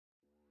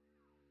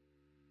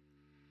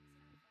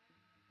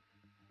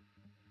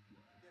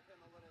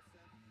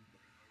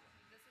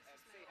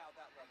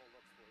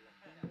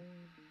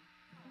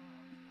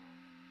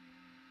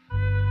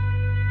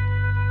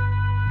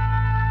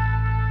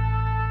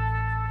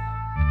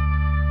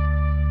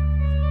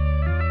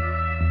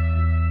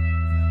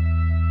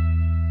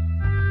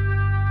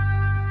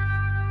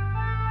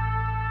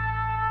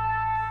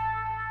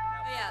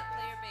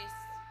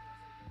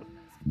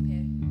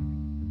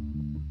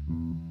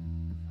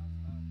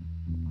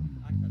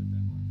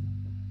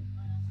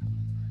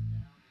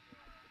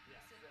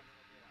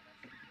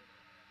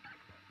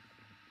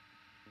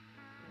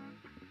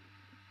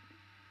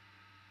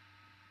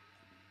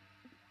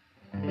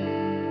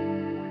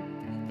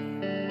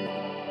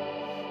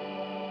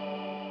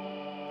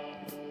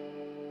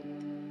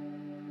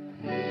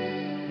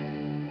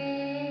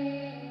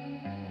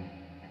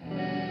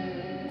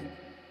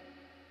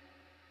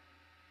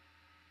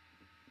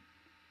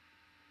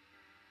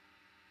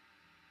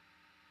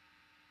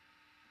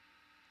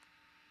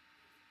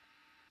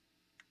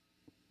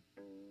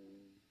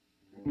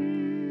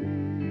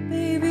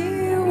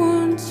Baby,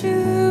 won't you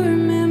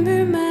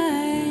remember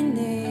my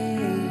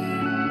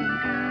name?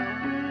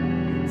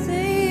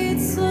 Say it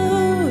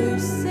slow or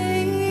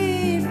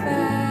say it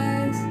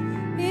fast.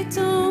 It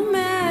don't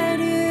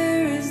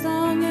matter as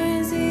long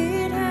as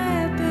it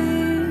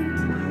happens.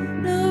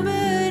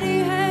 Nobody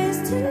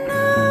has to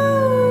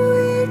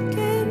know. It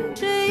can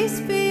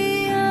just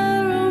be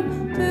our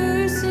own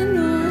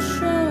personal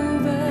show.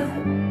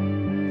 But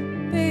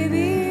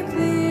baby,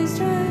 please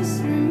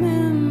just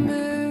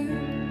remember.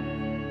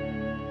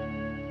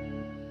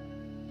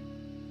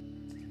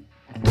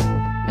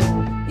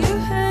 You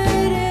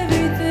had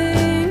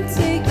everything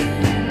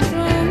taken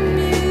from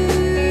you.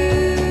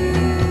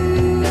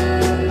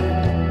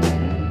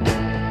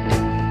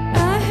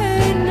 I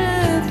had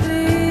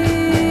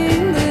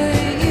nothing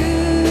that you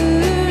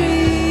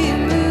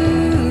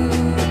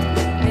removed,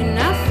 and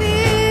I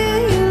feel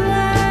you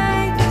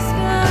like a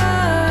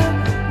scar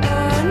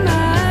on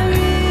my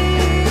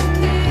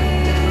ribcage.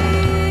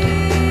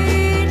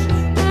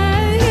 I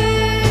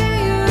hear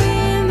you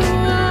in the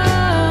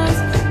walls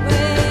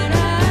when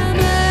I'm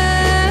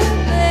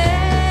up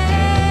late.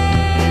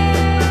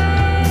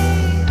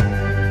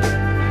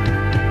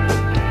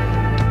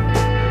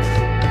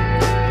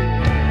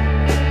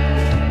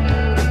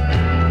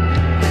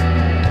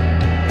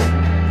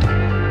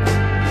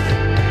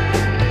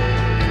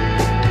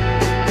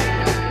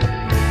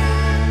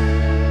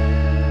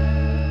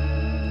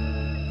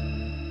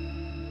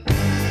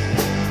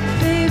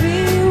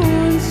 Baby,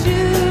 won't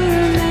you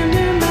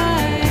remember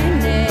my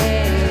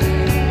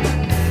name?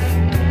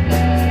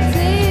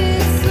 Say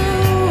it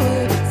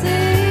slow,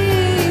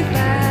 say it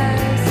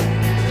fast.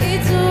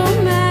 It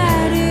don't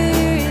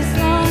matter as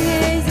long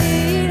as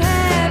it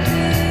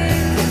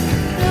happens.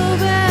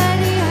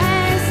 Nobody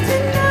has to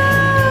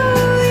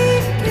know.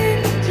 It can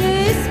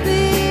just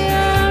be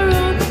our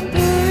own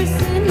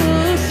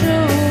personal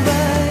show.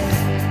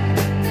 But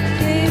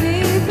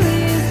baby,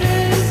 please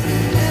just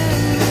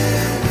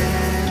remember.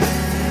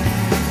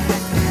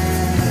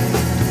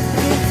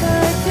 If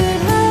I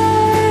could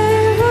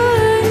have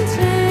one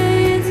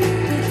chance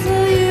to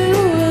tell you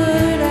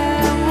what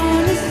I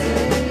wanna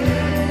say,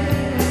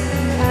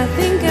 I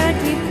think I'd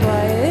keep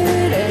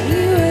quiet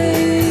anyway.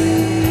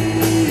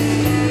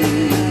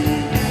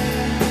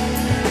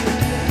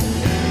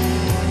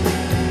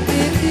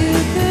 If you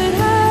could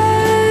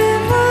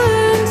have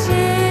one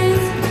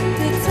chance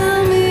to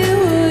tell me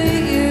what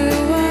you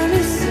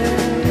wanna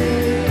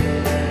say,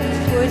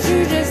 would you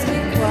just be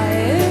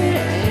quiet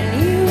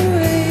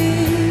anyway?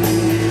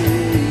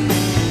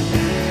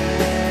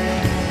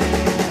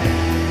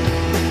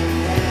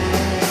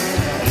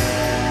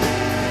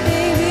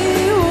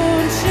 Baby,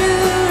 won't you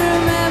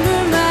remember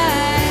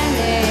my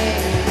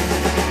name?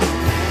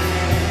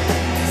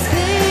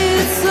 Say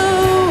it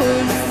slow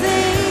or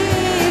say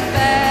it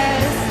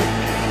fast.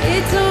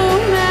 It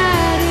don't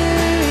matter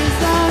as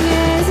long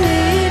as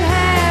it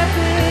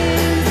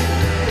happens.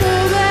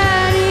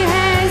 Nobody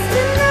has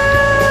to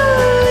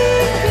know.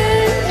 It can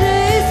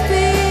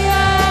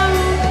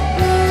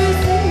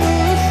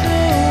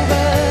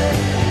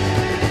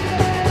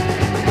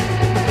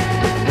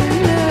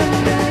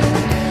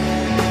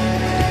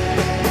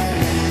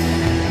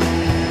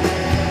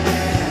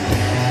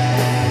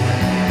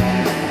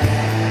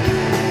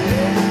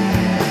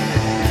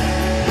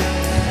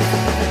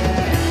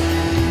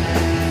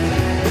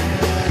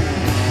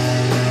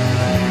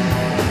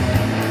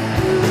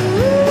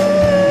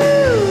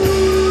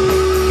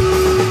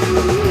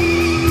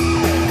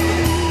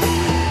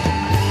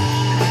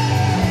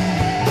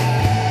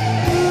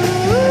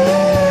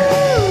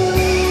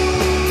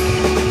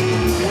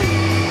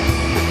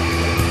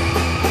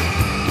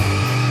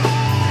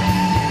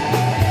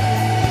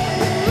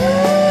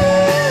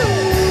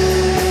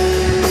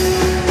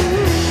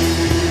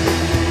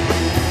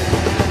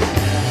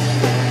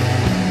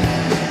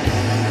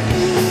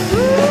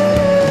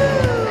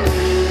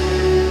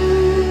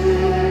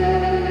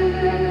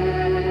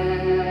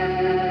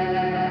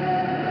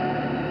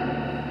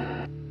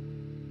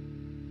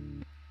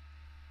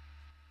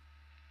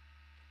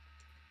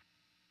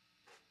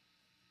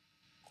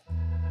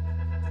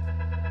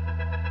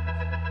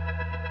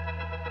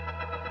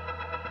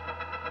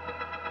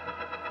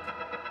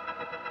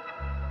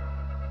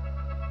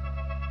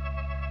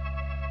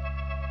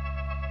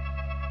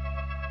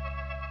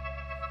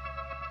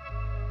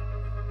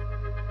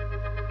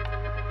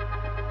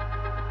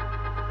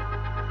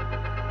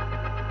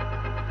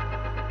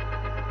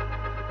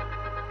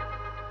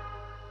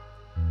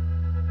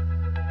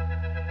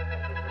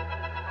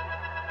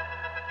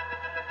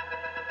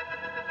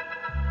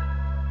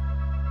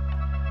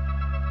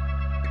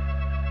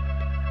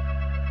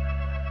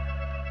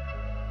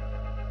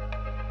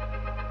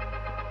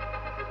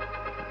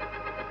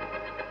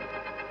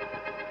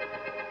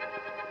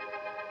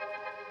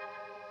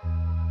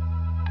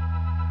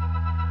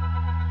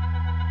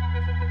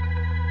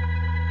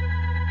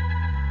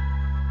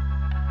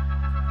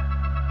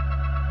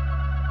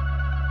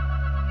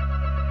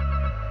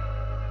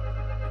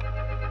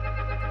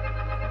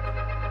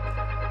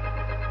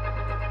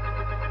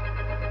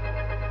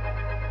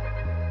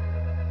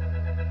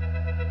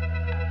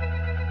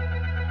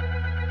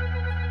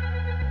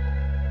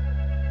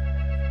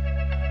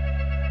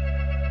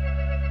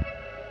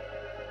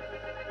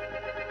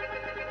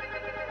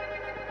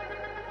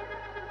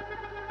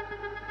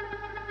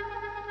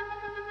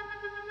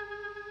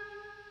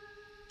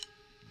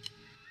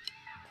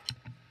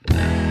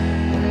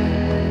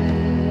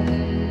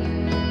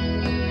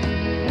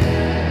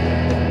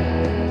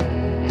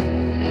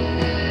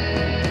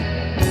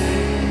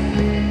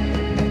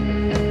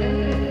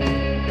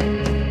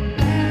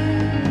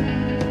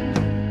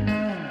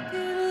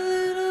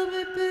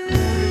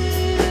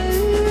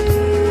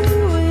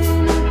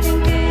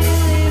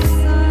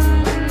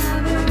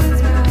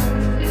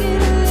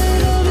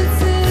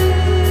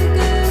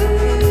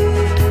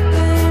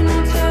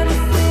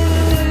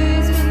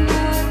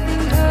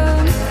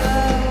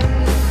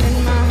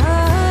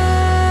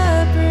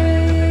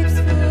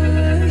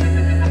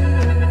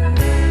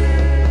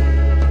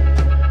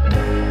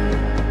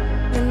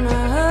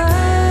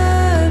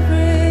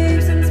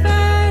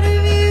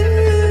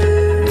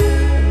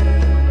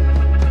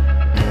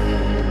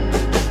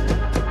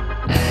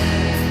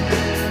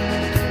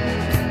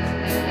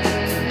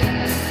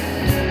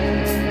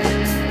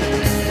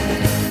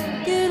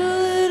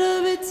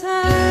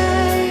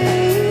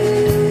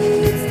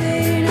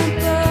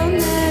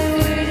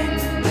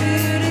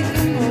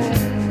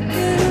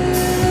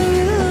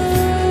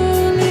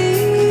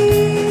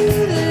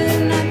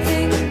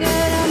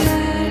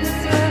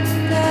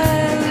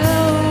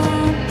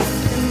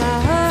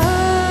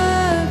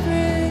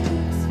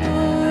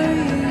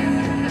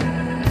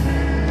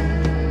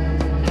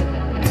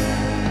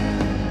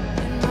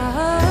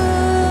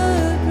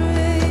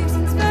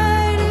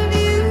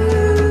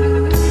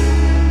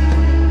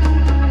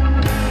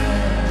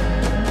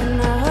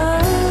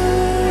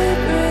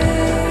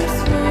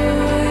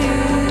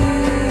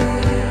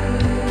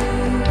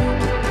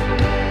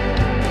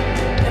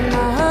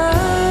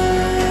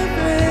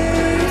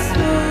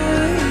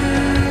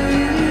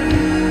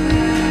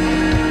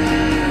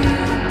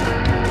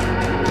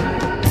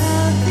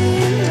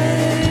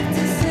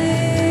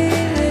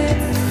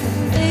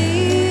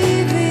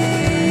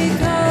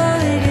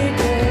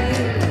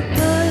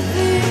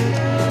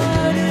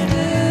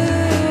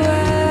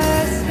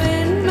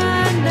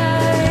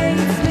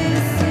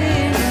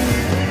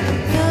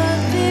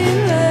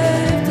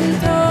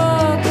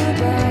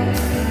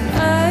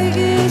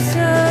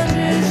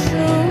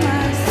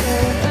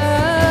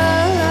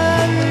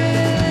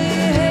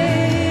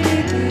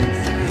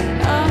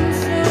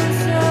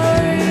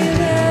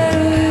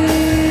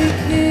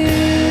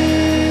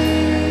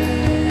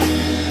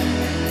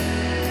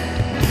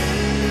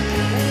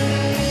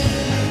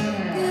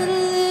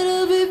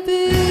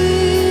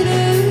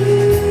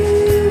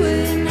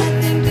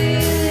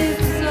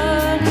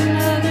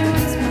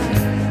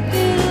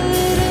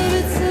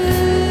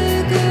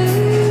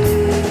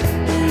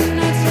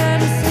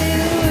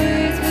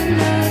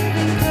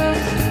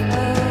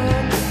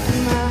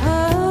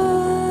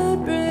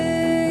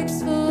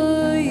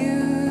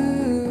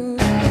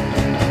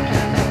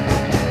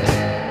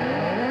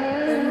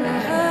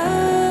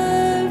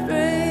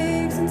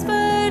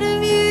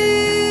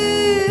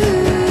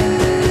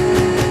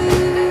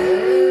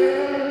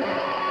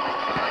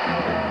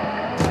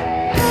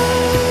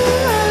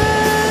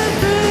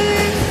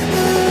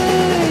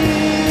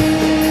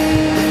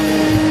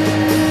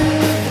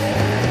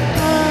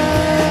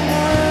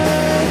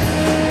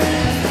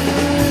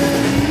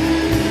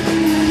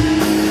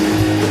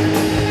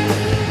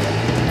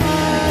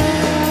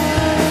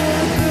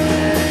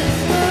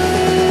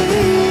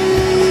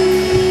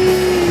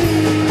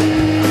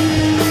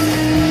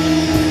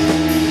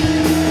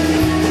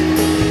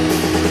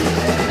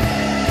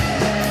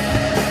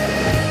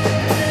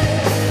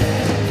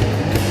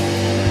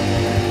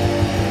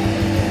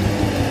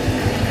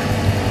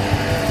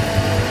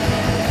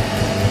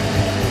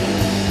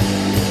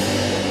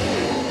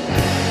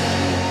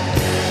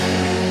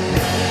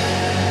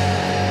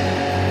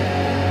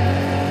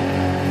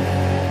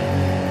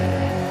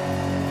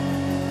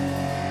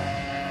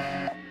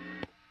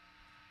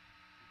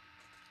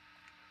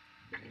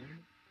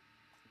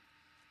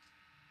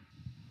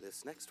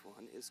This next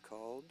one is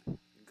called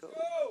Go.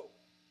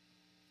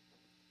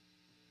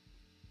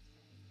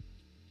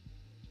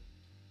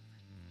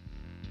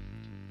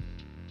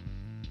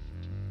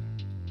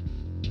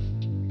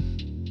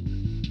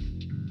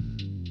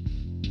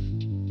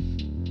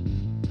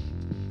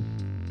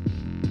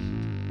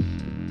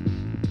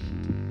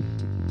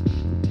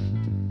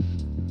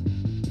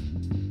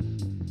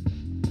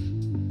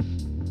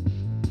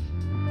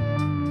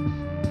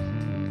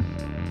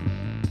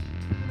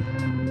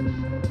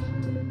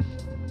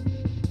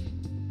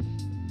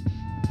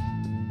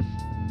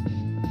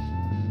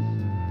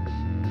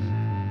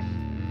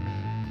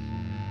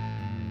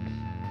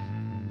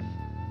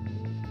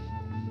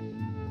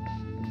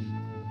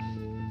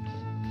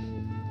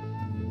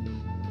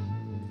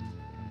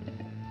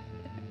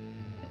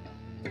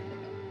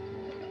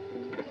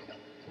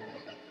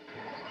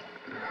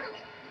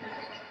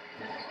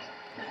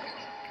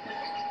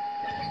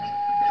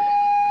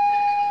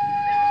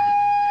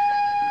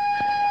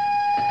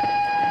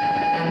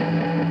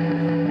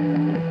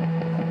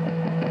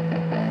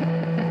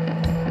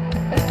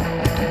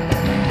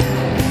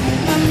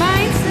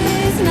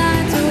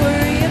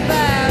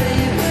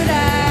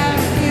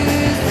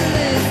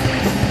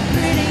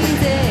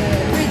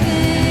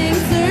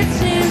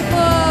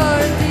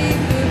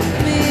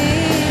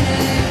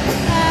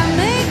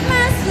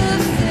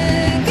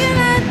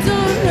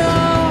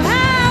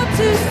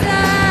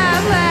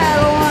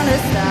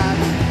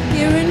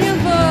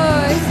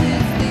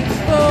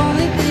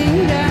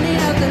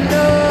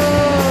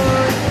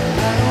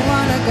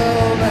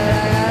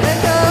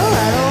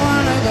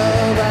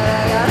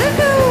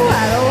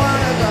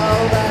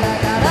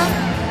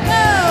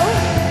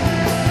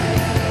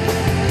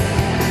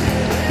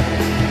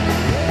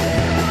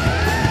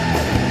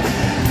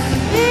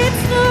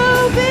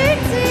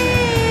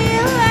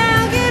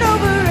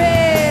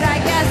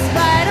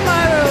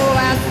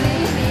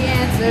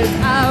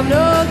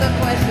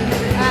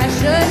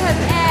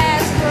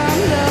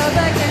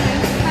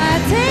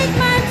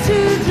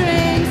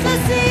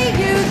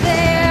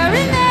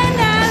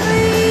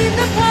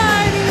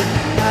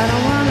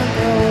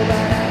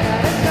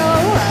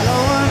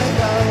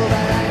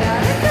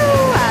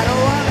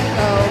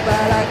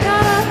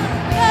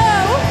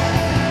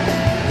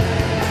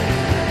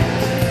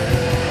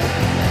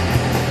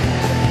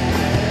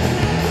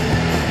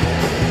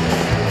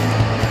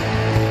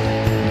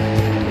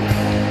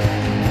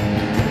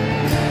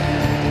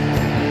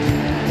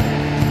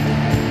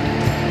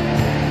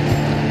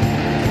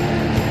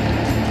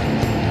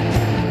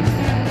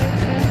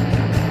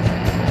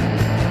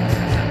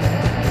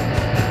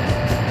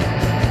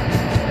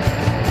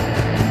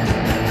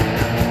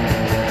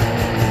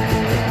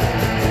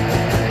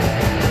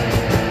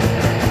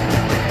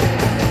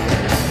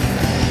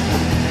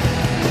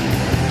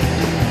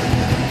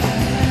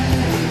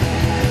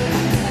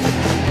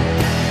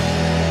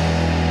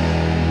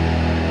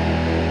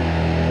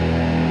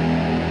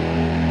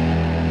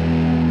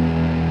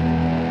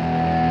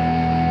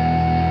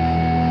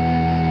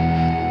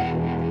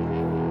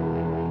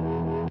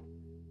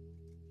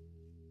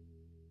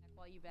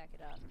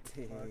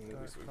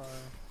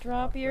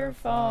 Drop your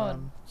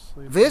phone.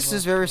 This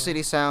is River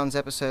City Sounds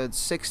episode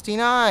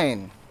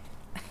 69.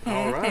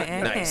 All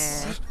right.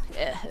 Nice.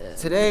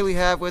 Today we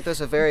have with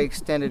us a very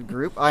extended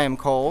group. I am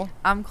Cole.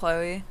 I'm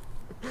Chloe.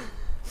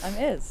 I'm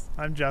Iz.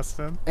 I'm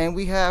Justin. And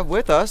we have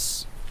with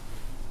us...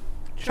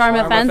 Charm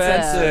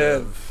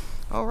Offensive.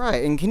 All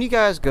right. And can you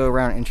guys go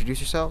around and introduce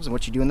yourselves and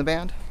what you do in the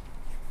band?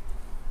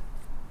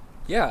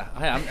 Yeah,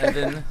 hi, I'm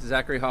Evan,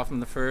 Zachary Hoffman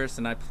the First,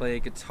 and I play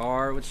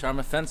guitar with Charm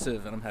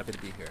Offensive, and I'm happy to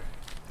be here.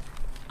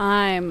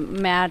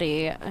 I'm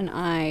Maddie, and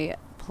I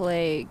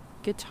play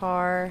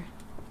guitar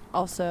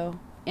also,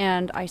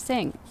 and I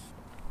sing.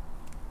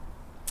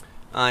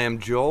 I am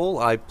Joel.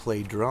 I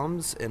play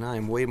drums, and I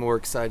am way more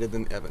excited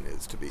than Evan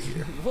is to be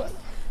here. What?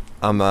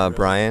 I'm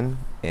Brian,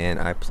 and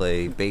I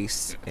play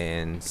bass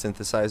and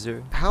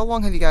synthesizer. How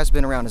long have you guys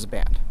been around as a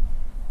band?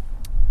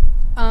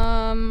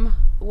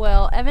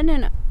 Well, Evan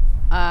and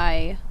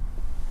I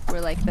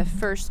were like the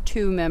first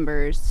two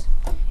members,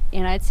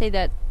 and I'd say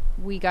that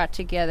we got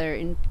together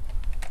in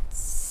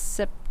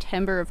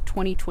September of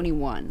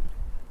 2021.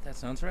 That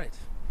sounds right.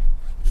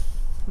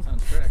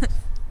 Sounds correct.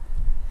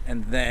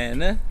 And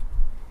then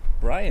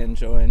Brian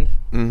joined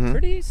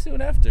pretty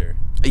soon after.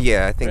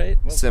 Yeah, I think Right?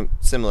 Well,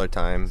 similar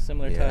time.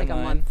 Similar yeah. Like a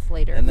timeline. month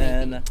later, And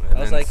maybe. then I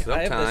was like, I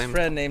have sometime- this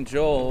friend named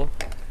Joel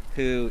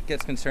who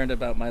gets concerned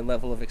about my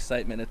level of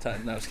excitement at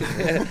times. No, I was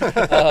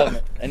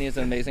kidding. And he's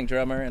an amazing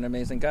drummer and an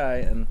amazing guy,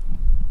 and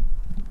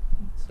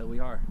so we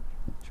are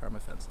Charm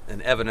Offensive.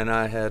 And Evan and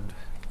I had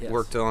Yes.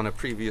 worked on a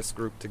previous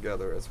group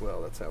together as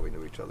well. That's how we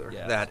knew each other.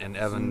 Yeah. That and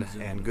Evan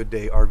Zoom. and Good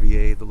Day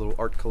RVA, the little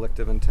art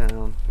collective in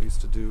town. We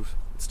used to do,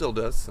 still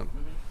does, some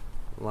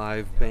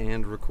live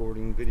band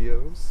recording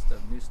videos.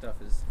 New stuff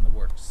is in the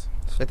works.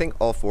 I think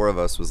all four of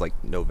us was like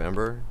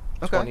November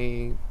Okay.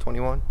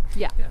 2021.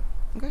 Yeah.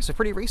 Okay, so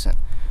pretty recent.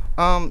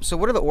 So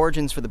what are the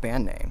origins for the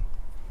band name?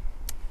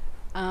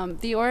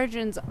 The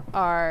origins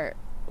are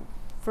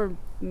for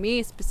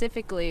me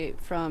specifically,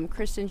 from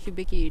Kristen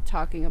Hubicki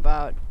talking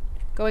about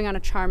going on a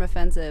charm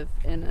offensive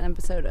in an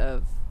episode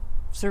of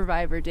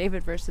Survivor,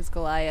 David versus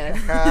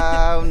Goliath,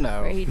 Oh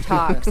no. where he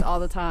talks all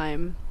the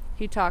time.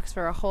 He talks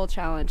for a whole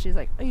challenge. He's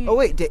like, Oh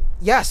wait,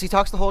 yes, he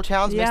talks the whole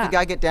challenge, makes Yeah. the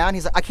guy get down.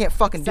 He's like, I can't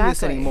fucking do this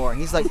Exactly. anymore.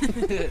 He's like,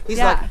 he's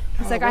yeah. like,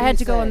 He's like, "Oh, I what had did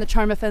to he go on say?" the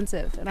charm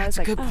offensive, and I was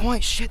That's a like, good oh.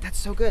 point. Shit, that's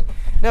so good.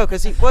 No,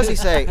 because what does he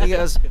say? He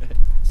goes,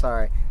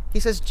 sorry. He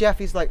says, Jeff,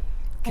 he's like,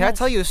 can I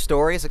tell you a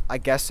story? He's like, I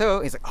guess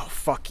so. He's like, oh,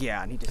 fuck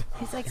yeah. And he just,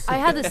 He's like, I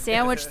had the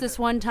sandwich this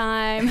one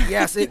time.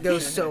 yes, it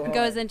goes so He hard.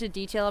 goes into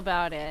detail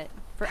about it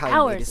for How he made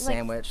hours. his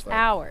sandwich, like-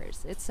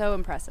 hours. It's so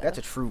impressive. That's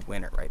a true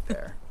winner right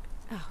there.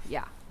 oh,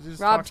 yeah. He just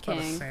Robbed talks about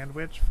a King.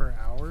 sandwich for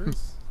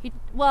hours. He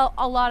well,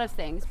 a lot of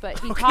things, but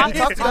he He talks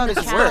talks on about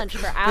the his work, challenge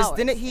for 'cause hours.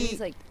 didn't and he-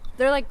 he's like,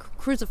 they're like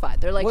crucified.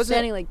 They're like Was it-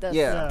 standing like this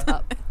yeah.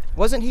 up.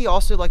 Wasn't he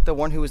also like the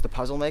one who was the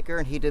puzzle maker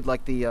and he did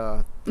like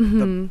the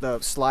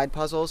slide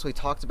puzzles? So he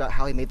talked about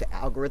how he made the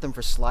algorithm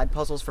for slide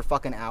puzzles for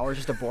fucking hours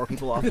just to bore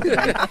people off the thing.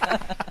 What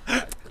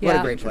a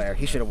Yeah. great player.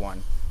 He should have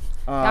won.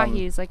 Yeah,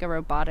 he's like a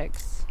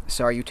robotics.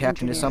 Sorry, you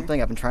tapped into engineer.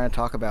 something. I've been trying to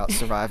talk about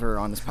Survivor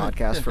on this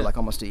podcast for like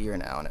almost a year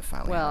now, and it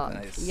finally Well,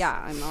 happened. Nice.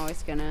 yeah, I'm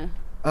always gonna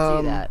do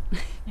Um, that.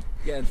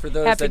 Yeah, and for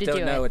those Happy that to don't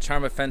do know, it. a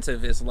charm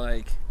offensive is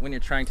like when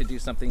you're trying to do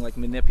something like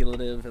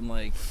manipulative and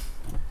like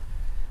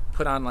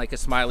put on like a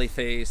smiley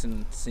face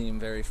and seem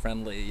very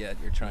friendly, yet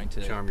you're trying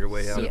to Charm your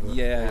way out of a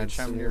yeah, bad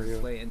charm your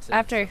scenario. way into.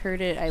 After I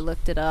heard it, I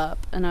looked it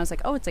up, and I was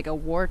like, oh, it's like a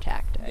war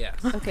tactic. Yes.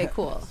 Okay,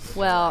 cool.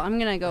 Well, I'm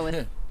gonna go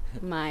with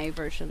my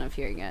version of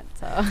hearing it.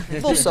 So. A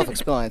little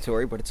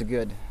self-explanatory, but it's a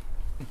good.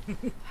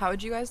 How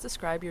would you guys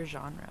describe your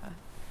genre?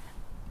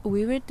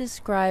 We would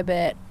describe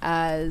it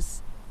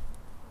as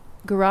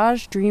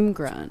garage dream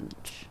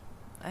grunge.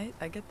 I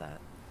get that.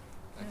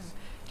 Nice.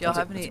 Do y'all That's a-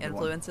 have any that's a good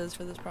one. influences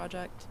for this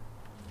project?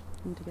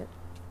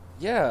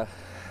 Yeah,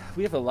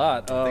 we have a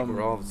lot. I think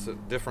we're all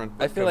different.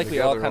 I but feel come like we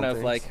all together kind on of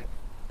things. like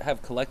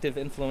have collective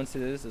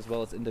influences as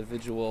well as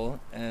individual,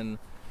 and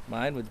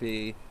mine would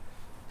be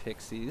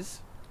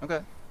Pixies. Okay.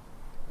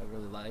 I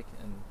really like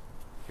and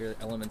hear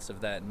elements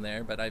of that in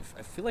there, but I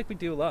feel like we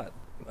do a lot.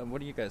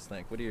 What do you guys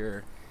think? What do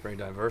your very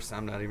diverse.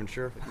 I'm not even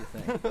sure. what do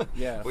you think?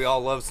 Yeah, We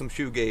all love some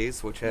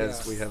shoegaze, which has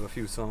Yes. we have a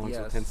few songs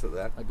Yes. with hints of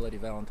that, My Bloody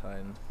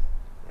Valentine.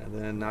 and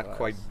then not Nice.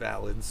 quite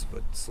ballads,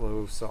 but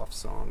slow, soft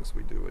songs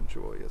we do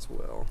enjoy as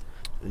well.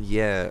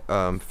 Yeah,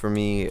 for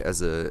me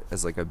as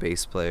like a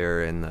bass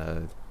player and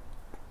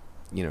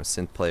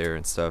synth player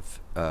and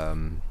stuff, I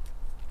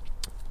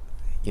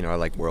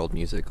like world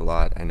music a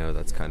lot. I know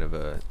that's Yeah. kind of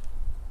a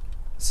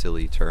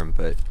silly term,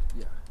 but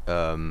Yeah.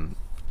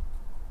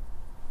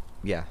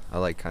 yeah, I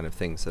like kind of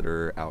things that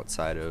are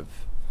outside of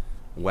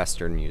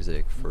Western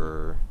music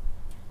for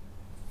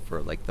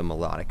like the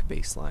melodic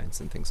bass lines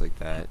and things like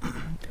that.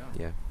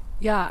 Yeah.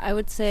 Yeah, I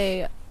would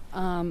say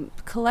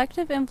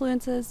collective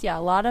influences. Yeah,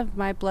 a lot of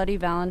My Bloody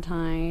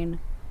Valentine.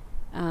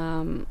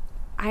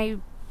 I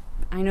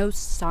know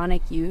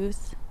Sonic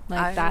Youth.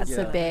 Like that's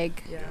Yeah.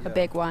 a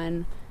big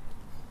one.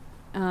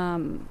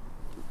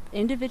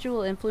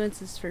 Individual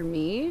influences for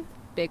me,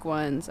 big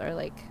ones are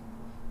like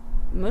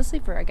mostly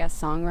for I guess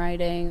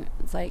songwriting.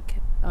 It's like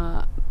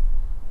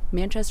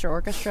Manchester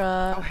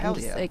Orchestra, Oh, hell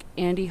and just yeah. like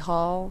Andy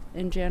Hall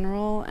in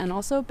general, and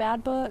also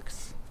Bad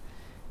Books.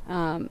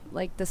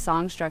 Like the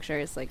song structure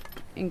is like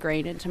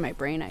ingrained into my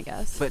brain, I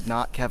guess. But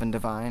not Kevin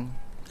Devine.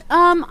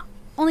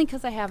 Only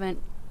because I haven't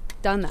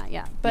done that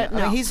yet. But Yeah,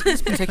 no, I mean, he's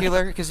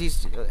particular because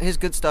his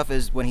good stuff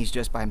is when he's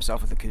just by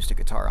himself with acoustic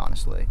guitar,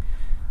 honestly.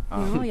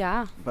 oh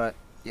yeah, But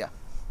yeah,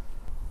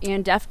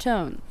 and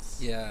Deftones.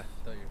 Yeah.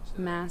 I thought you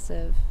were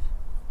saying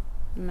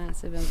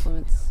Massive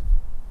influence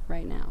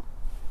right now.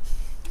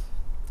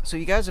 so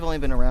you guys have only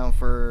been around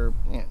for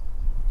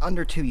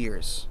under 2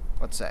 years,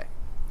 let's say.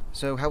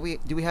 So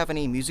do we have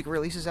any music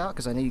releases out?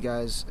 Because I know you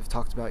guys have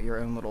talked about your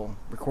own little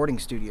recording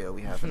studio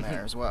we have in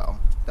there as well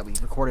that we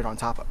recorded on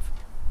top of.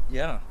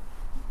 Yeah,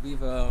 we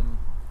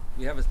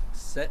have a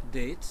set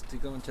date to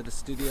go into the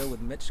studio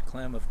with Mitch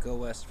Clem of Go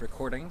West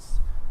Recordings.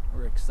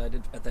 We're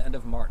excited at the end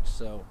of March,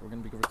 so we're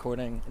going to be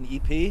recording an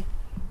EP,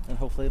 and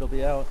hopefully it'll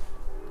be out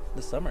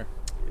this summer.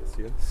 Yes.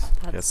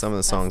 Yeah, some of the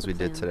That's songs the we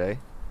did plan. today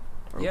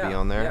will be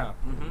on there. Yeah.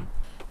 Mm-hmm.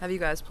 Have you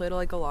guys played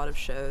like a lot of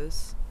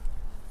shows?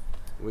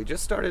 We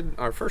just started,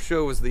 our first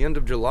show was the end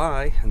of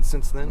July, and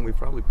since then we've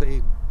probably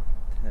played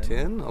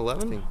 10,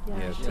 11? Yeah, Yeah,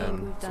 I think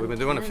 10. So we've been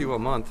doing a 10. few a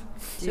month.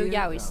 So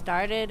yeah, we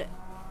started,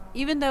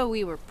 even though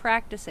we were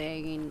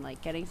practicing and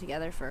like getting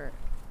together for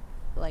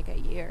like a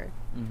year,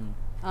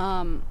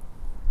 Mm-hmm.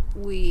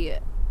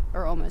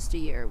 or almost a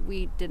year,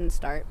 we didn't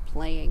start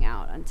playing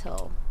out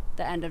until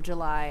the end of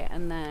July,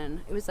 and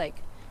then it was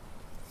like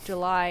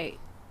July,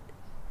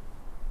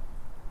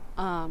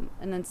 and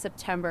then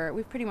September.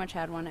 We've pretty much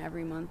had one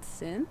every month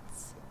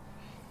since.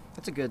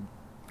 That's a good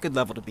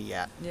level to be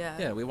at. Yeah.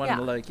 Yeah, we wanted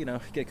Yeah.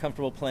 to get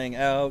comfortable playing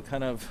out,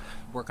 kind of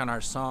work on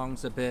our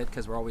songs a bit,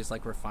 because we're always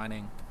like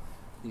refining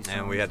these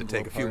And we songs had to in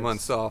take a little few parts.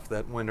 months off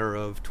that winter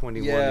of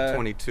 21 Yeah. to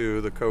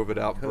 22, the COVID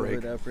outbreak.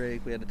 COVID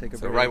outbreak. We had to take a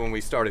So break. right when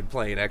we started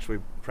playing, actually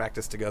we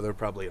practiced together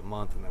probably a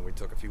month, and then we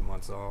took a few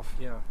months off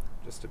Yeah.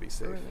 just to be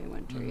safe. Early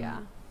winter, Mhm. yeah.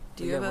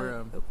 Do you Yeah, have we're,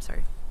 a? um, Oh,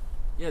 sorry.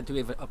 Yeah. Do we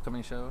have an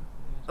upcoming show?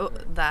 Oh, Or-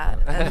 that.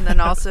 And then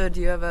also, do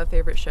you have a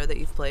favorite show that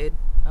you've played?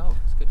 Oh,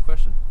 that's a good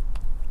question.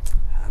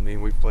 I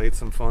mean, we've played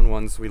some fun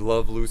ones. We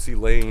love Lucy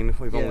Lane.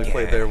 We've only Yeah.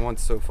 played there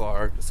once so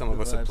far. Some of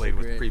The us have vibes played are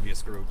with great.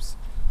 previous groups.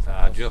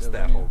 House Just show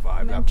that venue. whole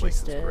vibe. That place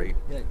is Interested. great.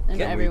 Yeah. And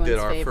Then we everyone's did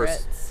our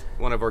favorites. first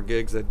one of our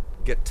gigs at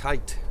Get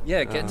Tight.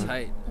 Yeah. Get Um,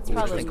 Tight. That's which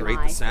probably was great.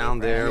 my The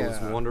sound favorite. there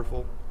Yeah. was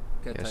wonderful.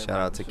 Get Yeah, Tight shout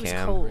out to It was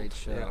Cam. cold. Great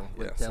show Yeah,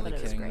 with yeah. Deli But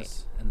it was Kings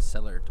great. and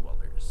Cellar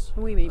Dwellers.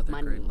 And we made Other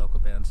money. great local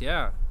bands.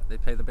 Yeah, they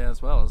pay the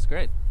bands well. It was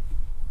great.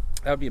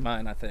 That would be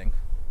mine, I think.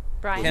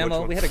 Brian. Which Camel.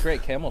 one? We had a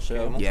great Camel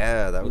show. Camel?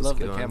 Yeah, that we was a loved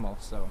good the one. Camel,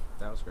 so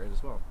that was great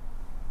as well.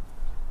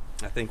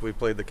 I think we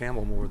played the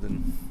Camel more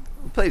than.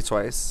 We played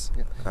twice.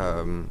 Yeah.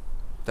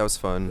 That was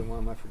Then fun. why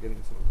am I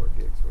forgetting some of our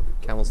gigs? Where we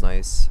played? Camel's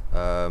nice.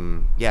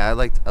 Yeah, I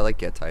liked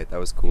Get Tight. That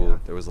was cool. Yeah.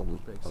 There was a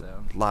Big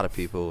sound. lot of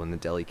people, and the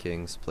Deli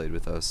Kings played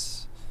with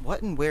us.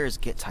 What and where is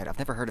Get Tight? I've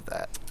never heard of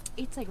that.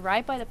 It's like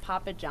right by the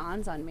Papa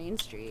John's on Main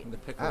Street. And the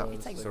Piccolos.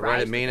 It's like So right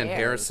right at Main and there.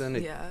 Harrison.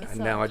 Yeah. It's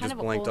And a now I kind just of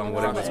a blanked hole on in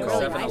what the it was wall,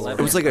 called. but it's really nice.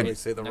 It was like a- They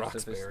say the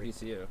next to Roxbury.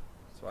 VCU.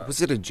 That's why I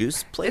Was it a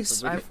juice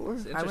place I- before?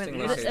 It's I went interesting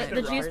there. location.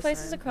 The juice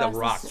place is across the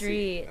Roxy.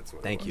 street. That's what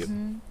it Thank was. you.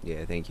 Mm-hmm.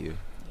 Yeah, thank you.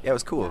 Yeah, it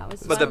was cool. That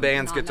was But the fun.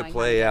 bands Not get to knowing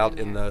play how to out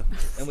get in there.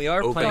 the And we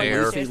are open playing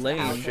air Lucy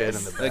Lane shed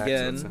in the back, so it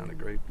again, sounded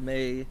great.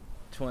 May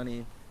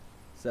 27th.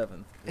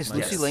 Is my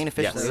Lucy guess. Lane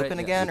officially Yes. open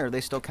Right, again, yes. or are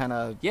they still kind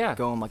of Yeah,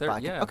 going like they're-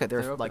 back? yeah, Okay,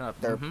 they're they're like open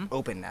up. they're Mhm.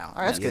 open now.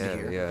 All right, that's Yeah. good Yeah, to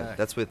hear. yeah. Back.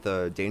 That's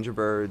with Danger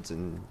Birds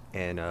and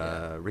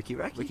Ricky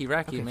Racky. Ricky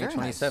Racky, Okay, May very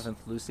nice. 27th,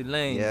 Lucy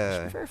Lane.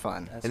 Yeah. Very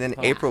fun. That's And then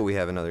fun. April we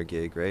have another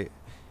gig, right?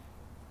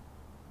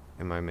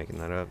 Am I making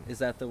that up? Is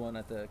that the one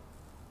at the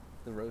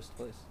roast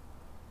place?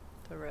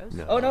 The roast.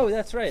 No. Oh no,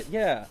 that's right.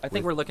 Yeah, I think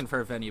With- we're looking for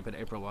a venue, but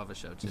April will have a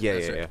show too. Yeah,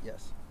 That's yeah, right. yeah.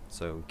 Yes.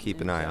 So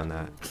keep an eye on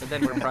that. But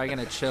then we're probably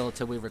gonna chill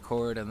till we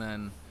record and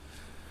then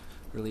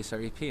release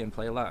our EP and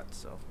play a lot.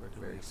 So we're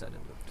very excited.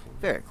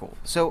 Very cool.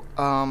 So,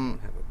 Have a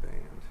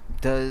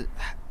band.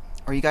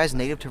 are you guys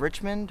native to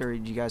Richmond, or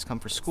did you guys come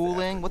for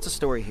schooling? What's the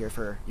story here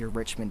for your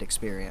Richmond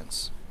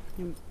experience?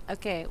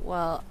 Okay,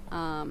 well,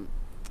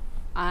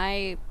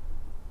 I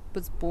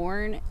was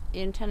born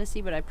in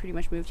Tennessee, but I pretty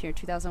much moved here in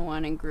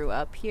 2001 and grew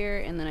up here,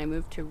 and then I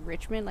moved to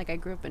Richmond. Like, I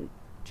grew up in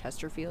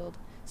Chesterfield.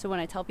 So when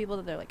I tell people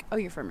that, they're like, oh,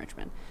 you're from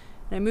Richmond.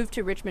 And I moved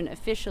to Richmond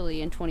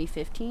officially in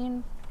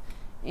 2015,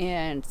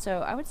 and so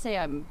I would say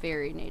I'm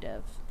very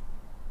native.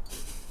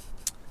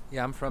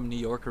 Yeah, I'm from New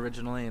York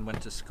originally and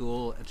went to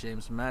school at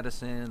James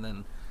Madison,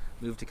 then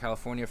moved to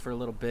California for a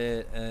little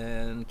bit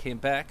and came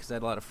back because I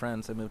had a lot of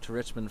friends. I moved to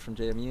Richmond from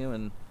JMU,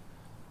 and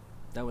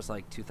that was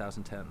like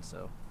 2010,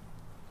 so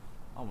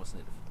almost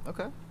native.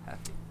 Okay.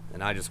 Happy.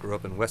 And I just grew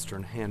up in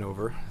Western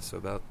Hanover, so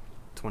about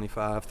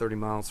 25, 30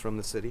 miles from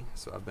the city.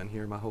 So I've been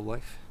here my whole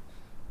life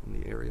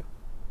in the area.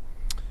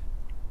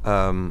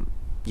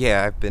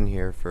 Yeah, I've been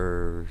here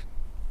for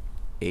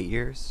 8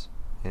 years,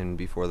 and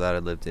before that I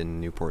lived in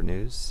Newport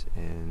News,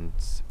 and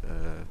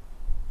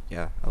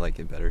yeah, I like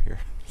it better here.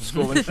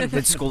 Schooling?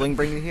 Did schooling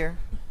bring you here?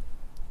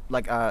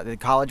 Like, did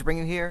college bring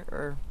you here,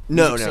 or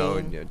No, music no,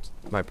 scene?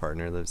 my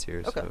partner lives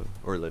here, Okay. so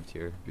or lived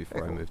here before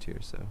Very I cool. moved here,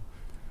 so.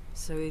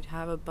 So we'd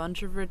have a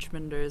bunch of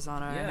Richmonders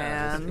on our Yeah,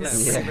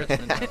 hands. yeah, Yeah. pretty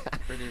Richmond out.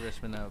 Pretty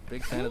Richmond out.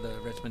 Big fan of the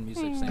Richmond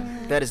music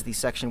scene. That is the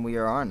section we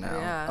are on now.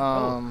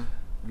 Yeah.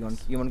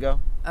 You want to go?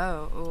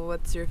 Oh,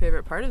 what's your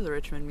favorite part of the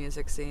Richmond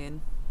music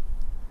scene?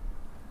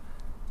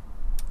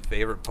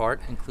 Favorite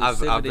part? I've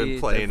been Inclusivity,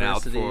 playing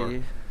out for diversity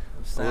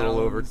of a little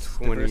over sounds,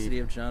 20 diversity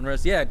of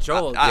genres. Yeah,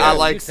 Joel. I yeah,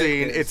 like you take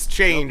seeing this. it's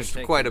Joel can changed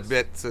take quite a this.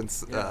 bit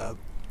since Yeah.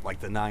 like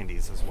the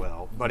 90s as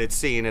well. But it's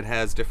seeing it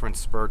has different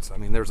spurts. I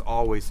mean, there's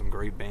always some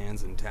great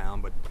bands in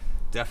town, but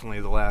definitely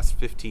the last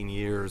 15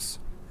 years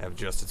have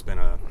just, it's been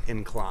a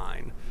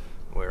incline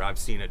where I've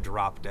seen it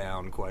drop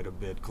down quite a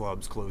bit.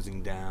 Clubs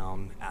closing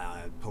down,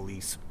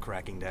 police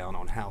cracking down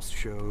on house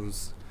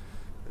shows,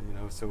 you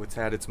know, so it's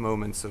had its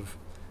moments of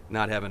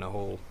not having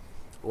a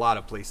lot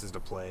of places to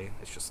play.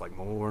 It's just like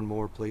more and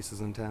more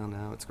places in town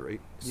now. It's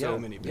great. So Yeah,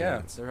 many yeah,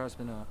 bands. there has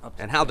been a up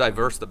And how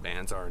diverse the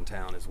bands are in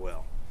town as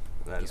well.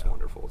 That is Yeah.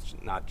 wonderful. It's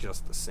not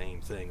just the same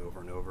thing over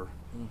and over.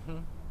 Mm-hmm.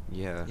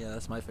 Yeah. Yeah,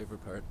 that's my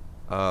favorite part.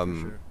 Um,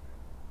 for sure.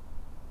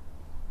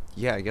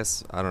 Yeah, I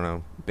guess I don't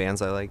know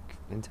bands I like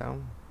in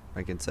town.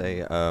 I could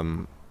say a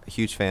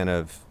huge fan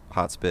of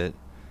Hot Spit.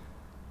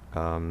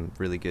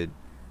 Really good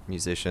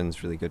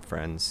musicians, really good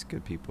friends,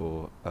 good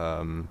people.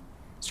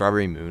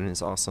 Strawberry Moon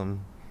is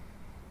awesome,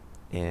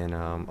 and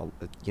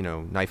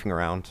Knifing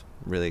Around,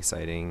 really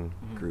exciting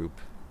Mhm.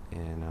 group,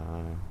 and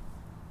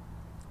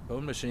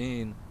Bone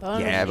Machine.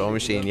 yeah, Bone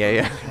Machine,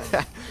 yeah.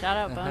 Shout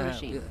out Bone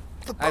Machine.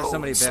 Yeah. I have so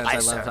many bands I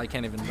love. Slicer. I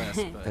can't even list.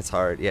 But It's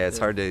hard. Yeah, it's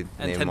hard to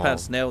And name 10 them all. Pound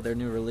Snail, their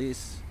new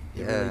release.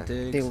 Yeah. Really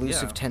digs. The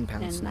elusive yeah. 10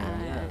 pounds And now.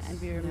 Yes.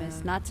 I'd be remiss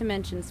Yeah. not to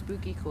mention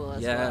Spooky Cool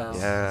as Yes. well.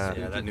 Yeah.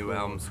 Yeah, that new Cool,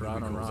 album, Spooky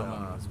Cool's Rama.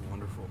 album, is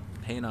wonderful.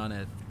 Paint on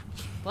It.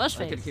 Blush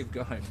I could face. keep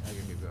going. I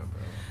could keep going,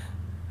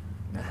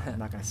 bro. No, I'm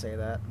not gonna say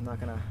that. I'm not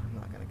gonna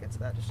get to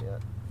that just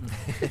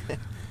yet.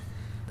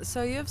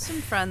 So you have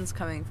some friends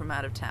coming from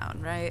out of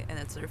town, right? And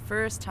it's their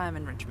first time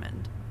in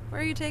Richmond.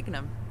 Where are you taking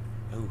them?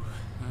 Ooh.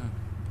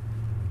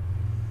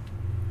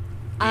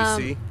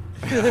 BC.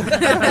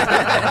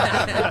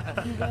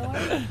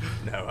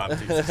 No, I'm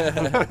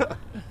teasing.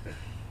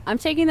 I'm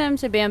taking them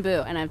to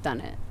Bamboo, and I've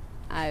done it.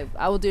 I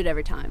will do it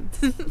every time.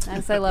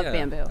 As I love Yeah,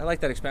 Bamboo. I like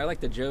that experience. I like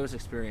the Joe's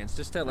experience.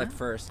 Just to like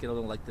first get a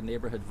little like the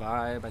neighborhood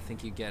vibe. I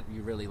think you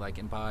really like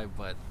imbibe,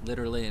 but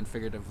literally and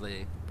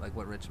figuratively, like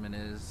what Richmond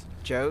is.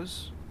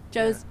 Joe's.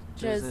 Joe's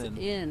in.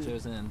 in.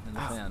 Joe's in the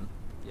fan.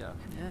 Yeah.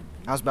 Yeah.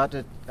 I was about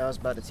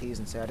to tease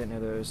and say I didn't know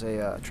there was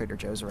a Trader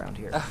Joe's around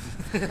here.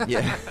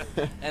 Yeah.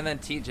 And then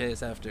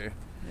TJ's after.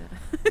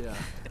 Yeah.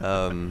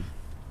 Yeah.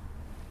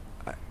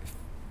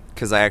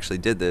 Because I actually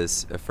did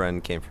this. A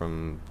friend came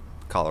from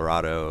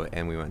Colorado,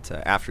 and we went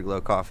to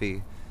Afterglow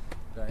Coffee,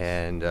 Nice.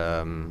 and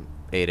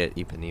ate at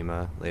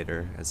Ipanema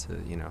later. As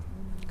a, you know,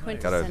 gotta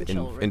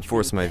Quintessential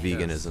enforce my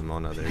Richmond thing. veganism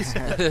on others.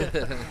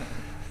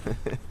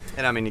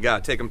 And I mean, you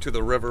gotta take them to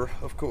the river,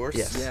 of course.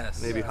 Yes.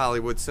 Yes. Maybe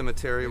Hollywood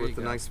Cemetery There with you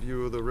the go. nice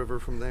view of the river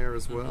from there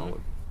as well. Mhm.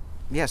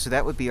 Yeah, so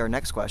that would be our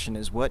next question: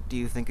 is what do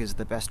you think is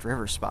the best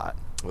river spot?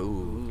 Ooh.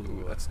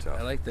 Ooh, that's tough.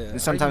 I like the.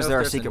 Sometimes I don't there know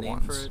are if there's a secret name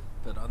ones. For it,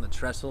 but on the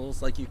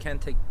trestles, like you can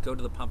go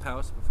to the pump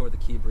house before the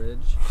Key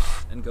Bridge,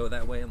 and go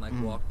that way and like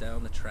walk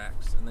down the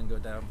tracks and then go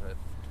down. But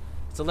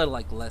it's a little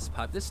like less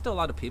pop. There's still a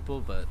lot of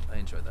people, but I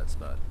enjoy that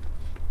spot.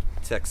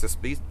 Texas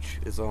Beach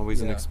is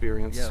always an Yeah.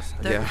 experience. Yes.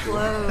 They're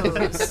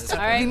closed. All What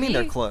right. do you mean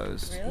they're me?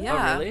 closed?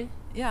 Yeah. Oh really?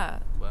 Yeah.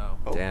 Wow.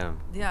 Oh. Damn.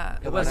 Yeah.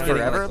 It Like was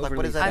forever? Like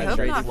what is that? I hope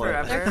mean? not Closed.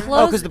 forever. They're Oh,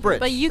 closed. 'cause the bridge.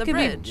 But you The could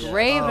bridge. be Yeah.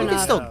 brave You can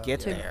enough still get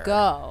to there.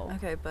 go.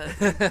 Okay,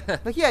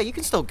 but Like yeah, you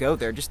can still go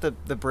there. Just the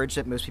bridge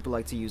that most people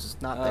like to use is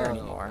not there Oh.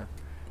 anymore.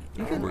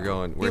 You Oh. We're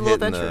going. Be a We're little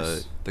hitting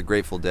adventurous. the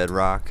Grateful Dead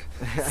rock.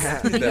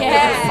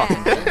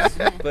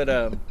 Yeah. But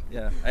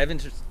yeah, I've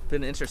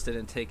been interested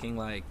in taking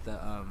like the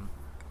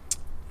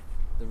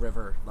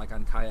river like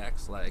on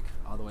kayaks like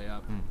all the way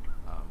up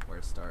where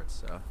it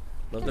starts. So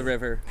love the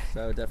river.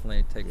 So I would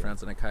definitely take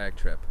friends on a kayak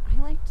trip.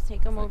 I like to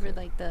take them over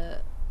Okay.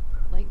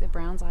 like the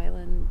Browns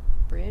Island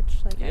Bridge.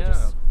 Like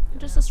Yeah.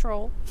 just a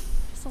stroll,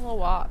 just a little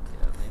walk.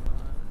 Yeah,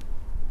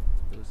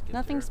 those get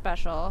Nothing there.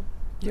 special.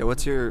 Yeah.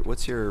 What's your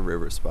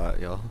river spot,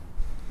 y'all?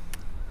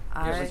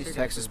 I Like Just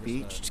Texas river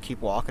Beach, spot. just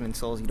keep walking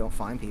until you don't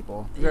find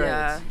people.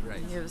 yeah. Right.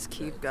 You just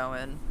keep Right.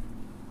 going.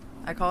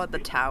 I call it the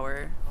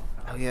tower.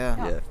 Oh yeah.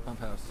 Yeah. Yeah. Pump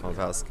house. Pump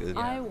house, good.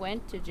 Yeah. I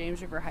went to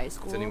James River High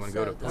School. Does anyone so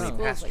go to the Pony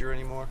school's, Pasture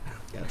anymore?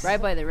 Yes.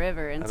 right by the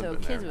river, and Haven't so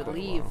been kids there would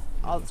in a leave while.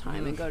 all the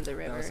time and go to the That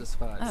river. was the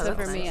spot. Oh, So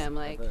that's for me, nice. I'm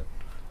like, Love it.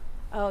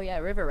 oh yeah,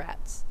 river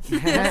rats.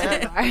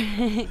 That's what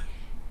they are.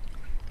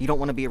 You don't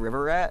want to be a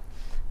river rat?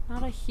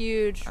 Not a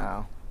huge.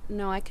 Oh.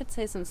 No, I could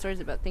say some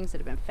stories about things that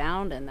have been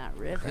found in that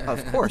river.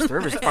 Of course, the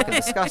river's fucking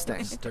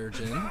disgusting.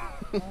 Sturgeon.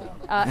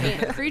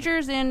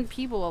 Creatures and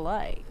people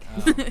alike.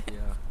 Yeah.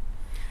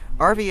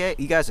 RVA,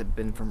 you guys have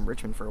been from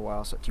Richmond for a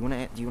while, so do you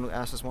want to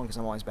ask this one because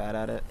I'm always bad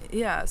at it?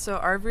 Yeah, so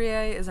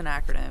RVA is an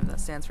acronym that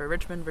stands for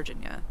Richmond,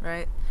 Virginia,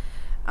 right?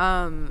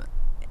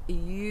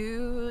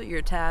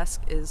 Your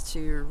task is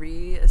to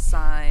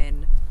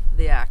reassign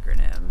the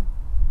acronym.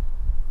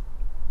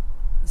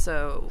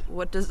 So,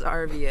 what does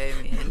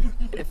RVA mean,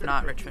 if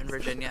not Richmond,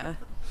 Virginia?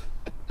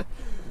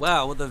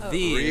 Wow, well the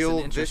V is Real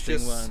an interesting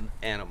vicious one.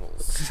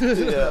 animals.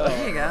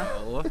 There you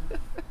go.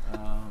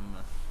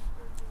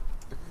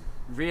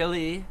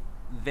 Really,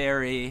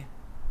 very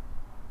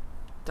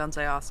Don't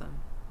say awesome.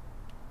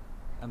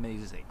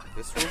 amazing.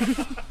 This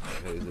one?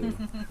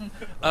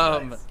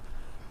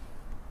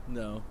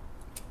 No,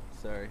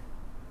 sorry.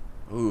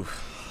 Ooh.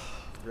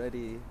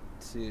 Ready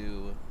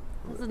to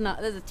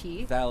That's a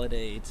T.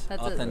 validate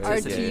That's a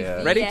authenticity. Yeah,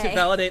 yeah. Ready to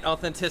validate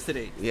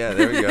authenticity. Yeah.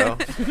 There we go.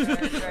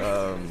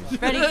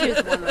 Ready to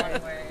is one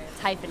word.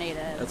 It's hyphenated.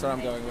 That's what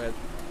I'm going with.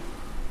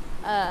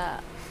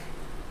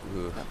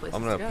 Ooh, places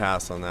I'm gonna to go.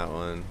 pass on that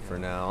one for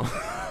now.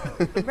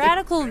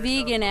 Radical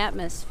vegan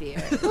atmosphere.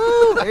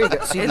 There you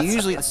go. See,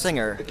 usually the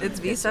singer. It's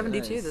V72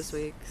 Nice. this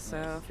week,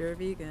 so if you're a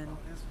vegan.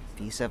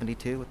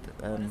 V72 with the.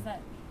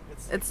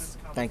 It's,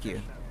 Thank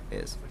you.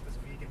 Is. Like this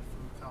vegan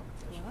food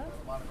competition that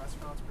a lot of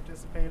restaurants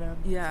participate in.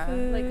 yeah.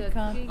 Like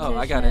a Oh,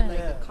 I got it. like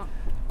a com-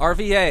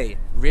 RVA,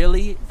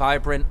 really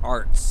vibrant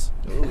arts.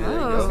 Ooh, there you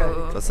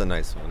go. Oh. That's a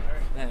nice one.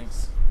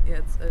 Thanks. Yeah,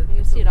 it's You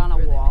can see it on a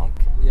really wall.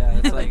 Yeah,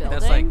 it's The like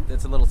that's building? like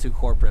it's a little too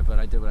corporate, but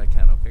I did what I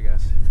can. Okay,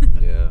 guys.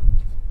 Yeah.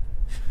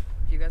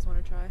 Do you guys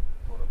want to try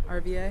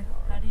RVA?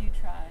 How do you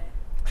try?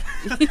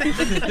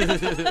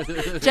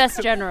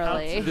 Just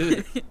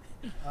generally.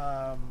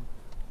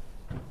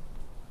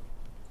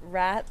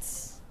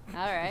 Rats.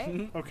 All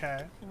right.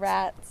 Okay.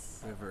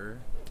 Rats. River.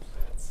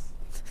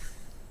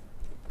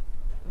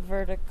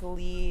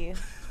 Vertically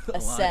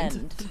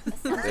ascend.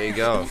 There you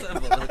go.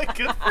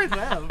 Good for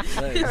them.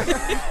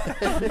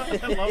 I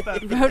love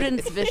that.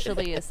 Rodents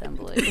visually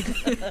assembly.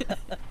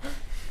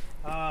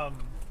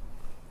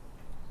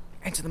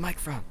 Answer the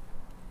microphone.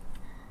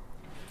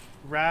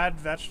 Rad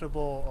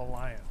Vegetable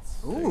Alliance.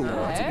 Ooh,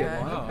 that's a good Okay.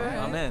 one. Oh, Okay.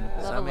 I'm in. Love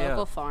a Sign me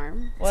local up.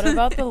 farm. What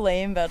about the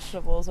lame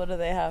vegetables? What do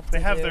they have to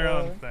They have do? their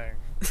own thing.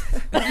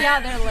 Yeah,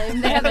 they're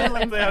lame. They have their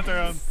lame. They have their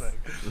own friends.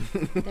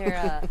 thing.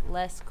 They're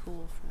less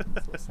cool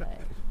friends, we'll say.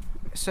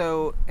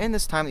 So, in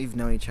this time that you've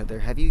known each other,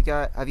 have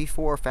you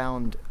four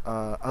found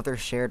other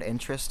shared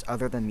interests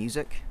other than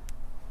music?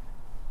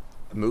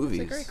 Movies.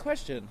 That's a great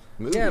question.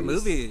 Movies. Yeah,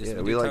 movies. Yeah,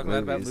 We we do like talk a lot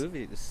about movies.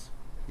 movies.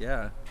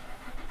 Yeah.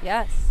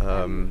 Yes.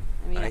 Um,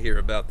 I mean, I hear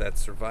about that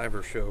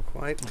Survivor show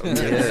quite.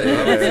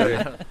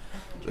 Yeah.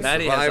 The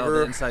Maddie has all the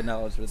Survivor inside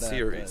knowledge with that.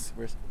 series.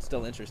 But we're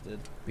still interested.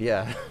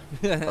 Yeah.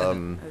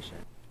 Oh shit.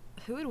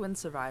 Who would win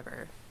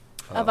Survivor?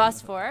 of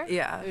us four,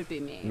 Yeah. it would be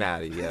me.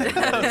 Maddie, yeah.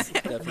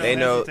 Definitely. they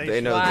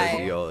know Why?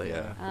 the deal,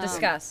 yeah.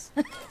 Discuss.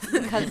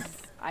 Because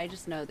I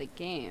just know the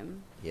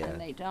game, Yeah. and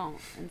they don't,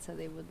 and so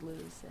they would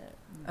lose it.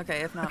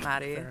 Okay, if not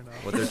Maddie. Fair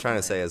enough. What they're trying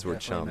to say is we're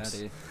Definitely chumps.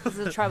 Maddie. This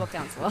is a tribal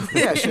council.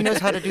 Yeah, she knows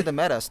how to do the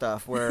meta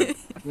stuff where, you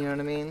know what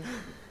I mean?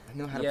 I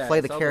know how to Yeah, play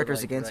it's the all characters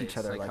like, against right, each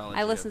other. Like, psychology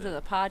I of listened it. to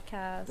the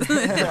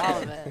podcast,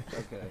 all of it.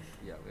 Okay.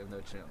 Yeah, we have no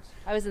chance.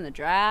 I was in the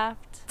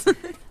draft.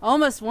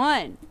 Almost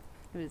won.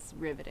 It was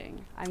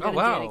riveting. I'm gonna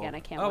do it again.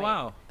 I can't Oh wait.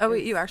 wow. Oh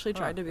wait, you actually Oh,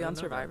 tried to be I on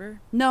didn't know that.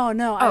 Survivor? No,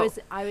 no. Oh.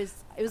 I was.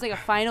 It was like a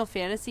Final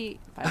Fantasy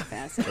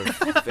Fantasy Cool.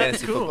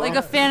 football. like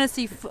a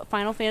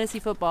Final Fantasy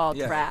football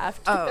Yeah.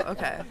 draft. Oh,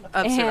 okay.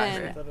 Of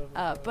Survivor.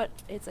 And but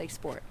it's like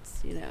sports,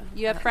 you know.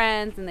 You have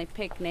friends and they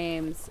pick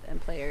names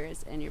and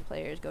players, and your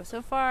players go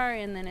so far,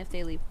 and then if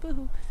they leave,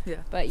 boo.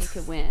 Yeah. But you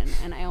could win,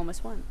 and I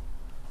almost won.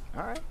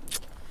 all right.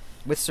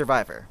 With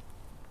Survivor,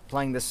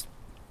 playing this.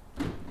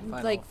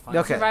 Like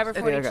Okay. Survivor Okay,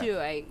 42,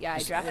 okay. I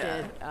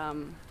drafted.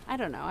 I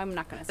don't know. I'm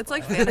not gonna. It's spoil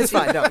like it. fantasy. It's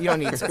fine. No, you don't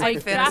need to. I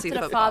like fantasy drafted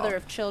a football. father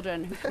of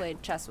children who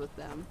played chess with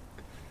them.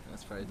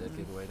 That's probably a dead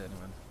giveaway to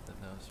anyone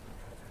that knows.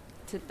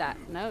 To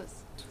that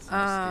knows.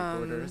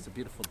 Skateboarder. It's a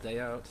beautiful day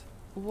out.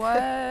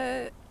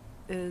 What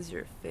is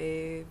your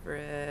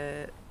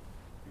favorite?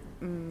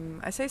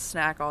 I say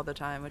snack all the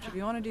time, which if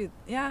you want to do,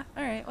 yeah,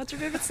 all right. What's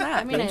your favorite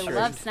snack? I mean, I Sure.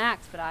 love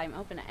snacks, but I'm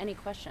open to any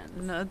questions.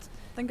 No,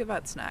 think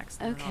about snacks.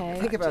 and then I'll Okay. get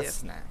Think back to about you.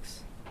 snacks.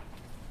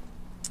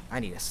 I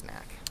need a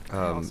snack. I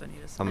also need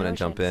a I'm snack. gonna wish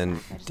jump I had in.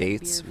 snack. I just had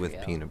Dates beer with for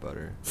you. peanut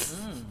butter.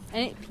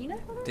 Any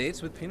peanut butter?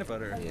 Dates with peanut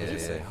butter. Yeah, Did you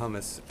say yeah.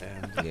 hummus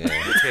and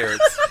Yeah.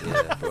 carrots?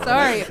 Yeah, bro.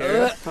 Sorry.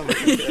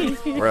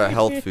 We're a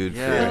health food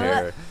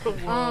Yeah. for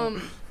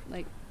here.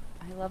 Like,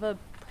 I love a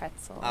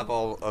pretzel. I've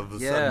all of a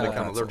Yeah. sudden become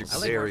Pretzels. allergic I to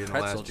like dairy in the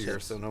pretzel last year,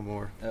 chips. so no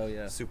more Oh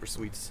yeah. super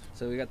sweets.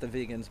 So we got the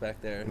vegans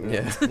back there.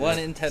 Yeah. One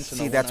intentional.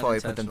 See, one that's why we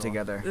put them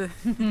unintentional.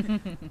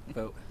 together.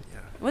 But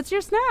What's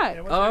your snack?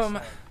 Yeah, what's your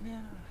snack? yeah.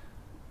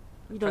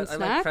 You don't I snack?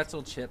 like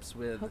pretzel chips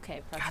with.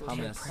 Okay, pretzel damn,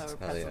 chips. pretzel. or Hell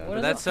pretzel. yeah. What But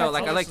is that's a so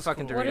like I pretzel? like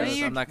fucking What Doritos. are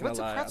you- I'm not gonna what's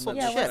a lie. pretzel I'm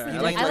chip? not You sure. mean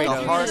I like like a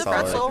Doritos. hard Solid.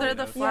 pretzel? They're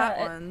the flat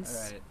Yeah, ones.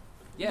 Alright.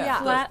 Yeah,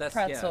 Yeah, flat that's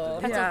pretzel. Yeah,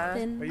 Pretzel Yeah.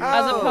 thin. Are you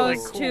As Oh.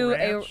 opposed like Cool to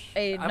Ranch?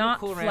 a I'm a not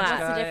Cool Ranch flat. What's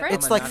the guy. difference?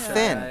 It's I'm a like nacho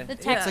thin. guy. The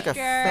It's like a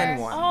texture. thin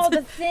one. Oh,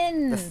 the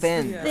thins. The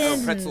thin. Yeah.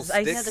 Thins. Pretzel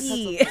I sticks?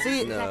 see.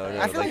 See, No,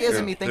 I feel like it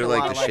doesn't mean think they're a like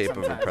lot the alike shape of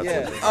a sometimes.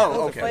 pretzel. Yeah.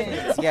 Oh,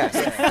 okay. Yes,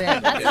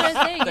 thin. That's what I'm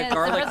saying. The Yeah, it's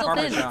garlic the pretzel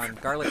thin. parmesan.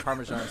 Garlic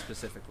parmesan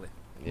specifically.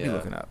 You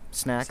looking up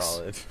snacks?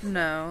 Solid.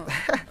 No,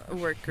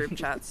 work group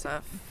chat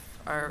stuff.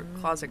 Our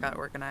closet got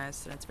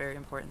organized, and it's very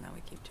important that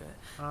we keep to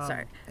it.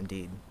 Sorry.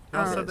 Indeed.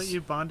 Also, Yes. that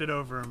you bonded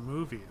over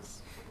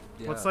movies.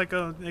 What's Yeah. like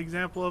an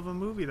example of a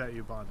movie that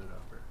you bonded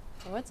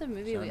over? What's a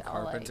movie John we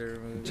all like? Carpenter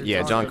movie.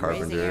 Yeah, John Raising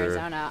Carpenter.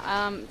 Arizona.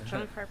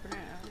 John Carpenter.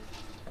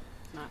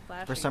 Not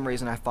flashing. For some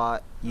reason, I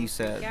thought you Don't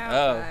said. freak out,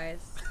 Oh. guys.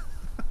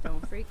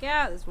 Don't freak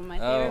out. This is one of my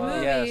Oh,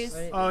 favorite yes.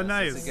 movies. Oh, That's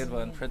nice. a good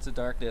one. Prince of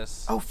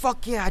Darkness. Oh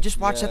fuck yeah! I just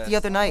watched it the Yes.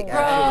 other night. Bro.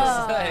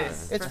 Actually.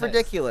 Nice. It's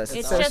ridiculous.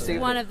 It's so just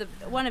stupid.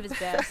 one of his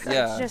best.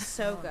 Yeah. It's just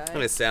so good.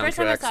 And his First time I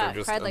soundtracks saw are it,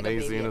 just cried like a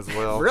amazing baby. as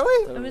well.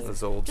 Really? It was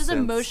Those old just synths.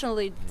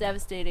 emotionally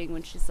devastating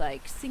when she's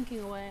like sinking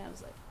away. I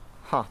was like,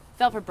 Huh.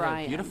 felt for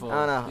Brian. Beautiful. I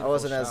don't know. I beautiful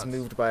wasn't as shots.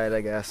 moved by it,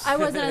 I guess. I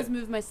wasn't as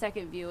moved my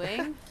second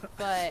viewing,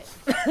 but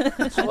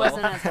I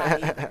wasn't as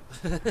happy.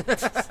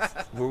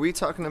 Were we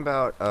talking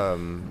about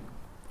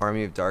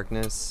Army of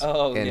Darkness?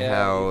 Oh, and yeah,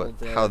 how Evil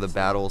Dead, how the so-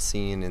 battle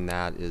scene in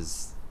that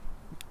is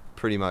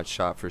pretty much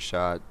shot for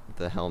shot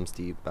the Helm's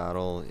Deep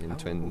battle in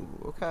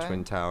okay.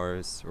 Twin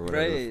Towers or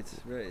whatever.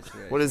 Right.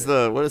 What is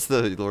the Lord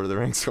of the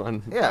Rings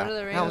one? Yeah. Lord of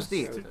the Rings. Helm's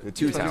Deep. The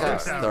Two Twin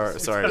Towers.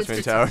 Towers. Sorry, It's Twin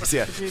the- Towers.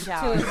 Yeah. Two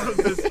Towers.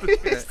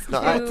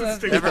 No,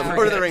 Never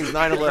Lord of the Rings.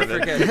 Never 9/11.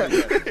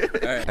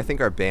 forget. All right. I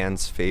think our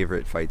band's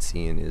favorite fight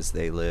scene is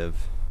They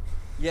Live.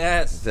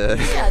 Yes. The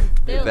Yeah,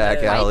 they back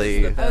live.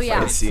 alley Oh, yeah.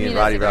 fight To scene, me,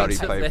 Roddy that's Rowdy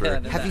a great Piper.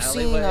 In Have the you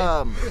seen alleyway.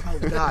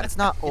 oh god, it's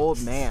not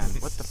Old Man.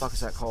 What the fuck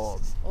is that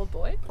called? Old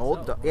boy.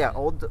 Old boy? Yeah, I've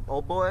Old seen Boy.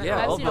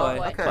 Old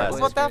Boy. Okay, Classic. what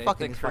about that Great.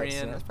 fucking The fight scene?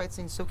 Korean- That fight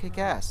scene's so kick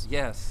ass.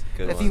 Yes.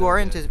 Good If one. you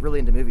are really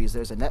into movies,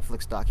 there's a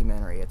Netflix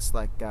documentary. It's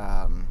like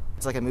a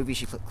movie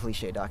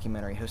cliche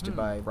documentary hosted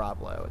by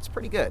Rob Lowe. It's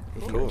pretty good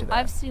if you're Cool. into that.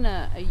 I've seen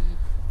a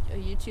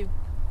YouTube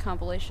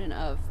compilation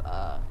of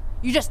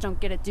you just don't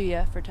get it, do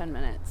ya? For 10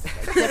 minutes.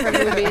 Like different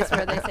movies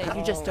where they say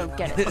you just don't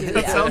get it, do ya?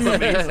 That sounds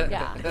amazing.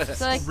 Yeah.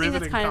 So I think it's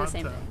Riveting kind of the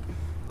same content.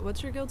 thing.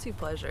 What's your guilty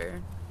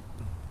pleasure?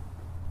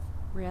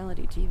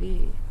 Reality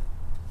TV.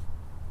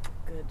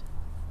 Good.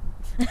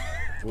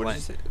 What did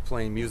you say?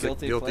 Playing music,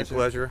 Guilty guilty pleasure?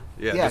 pleasure?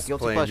 Yeah, just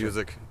guilty playing pleasure.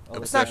 music. All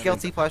the It's not time.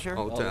 guilty pleasure.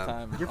 All All the the time.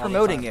 time. You're All the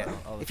promoting time. it.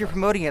 All the If you're time.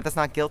 promoting it, that's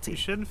not You guilty.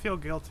 shouldn't feel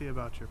guilty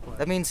about your play.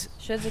 That means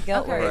Should a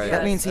guilt Okay. word. Right.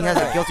 that means he has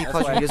a guilty That's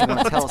pleasure why- he doesn't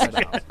want to tell us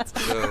about.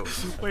 So, Wait a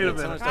Someone's minute.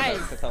 done Guys,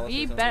 be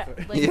Catholicism better.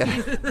 before. Like,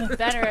 Yeah. be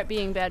better at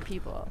being bad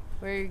people.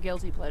 What are your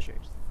guilty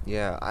pleasures?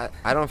 Yeah,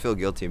 I don't feel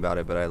guilty about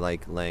it, but I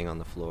like laying on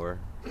the floor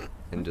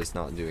and just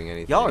not doing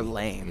anything. Y'all are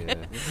lame. Yeah.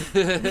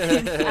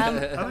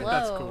 Hello.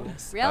 that's cool.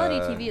 Reality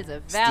Uh, TV is a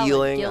valid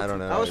stealing, guilty I don't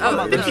know. I was pleasure.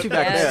 talking about those two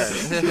back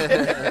Yes.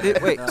 there.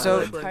 Wait, so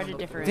It's hard to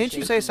differentiate. didn't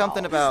you say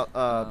something about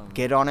Um,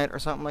 get on it or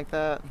something like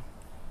that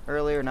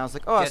earlier? And I was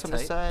like, oh, I have Get something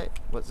to say.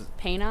 What's it?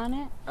 Paint on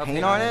it? Oh,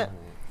 Paint on it?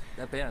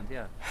 That band,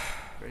 yeah.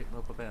 Great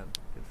local band.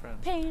 Good friends.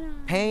 Paint on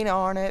it. Paint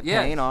on it.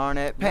 Yes. Paint on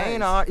it. Paint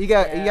Nice. on. You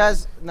got. You Yeah.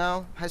 guys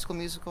know High School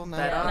Musical? No.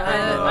 Bet on it.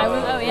 I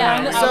was, Oh,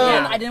 yeah.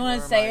 So- I didn't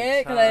want to say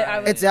it because I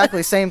was.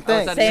 Exactly, same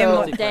thing. that Same So,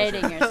 guilty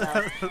Dating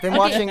yourself. been Okay.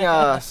 watching.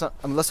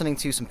 I'm listening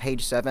to some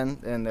Page 7,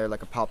 and they're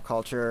like a pop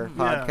culture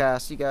Yeah.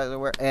 podcast. You guys are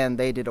aware, and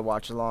they did a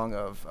watch along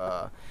of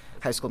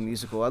High School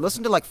Musical. I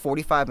listened to like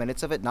 45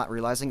 minutes of it, not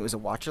realizing it was a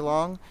watch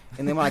along.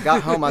 And then when I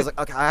got home, I was like,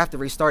 okay, I have to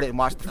restart it and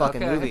watch the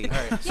fucking Okay. movie. All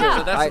right. Yeah.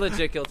 So that's I-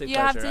 legit guilty You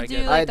pleasure. have I to do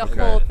get like that. the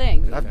Okay. whole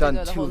thing. I've You done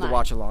go the 2 whole of the nine.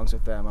 watch alongs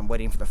with them. I'm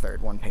waiting for the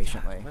third one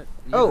patiently. What?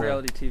 Oh.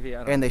 Reality TV.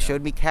 I don't And they know.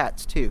 showed me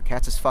Cats too.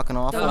 Cats is fucking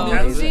awful. The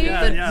Oh, movie?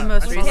 Yeah, the yeah.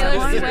 most I saw recent that Taylor in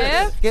one?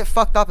 theaters. Swift? Get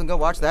fucked up and go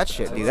watch that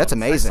shit, dude. That's I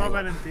saw amazing.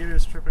 that in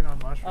theaters tripping on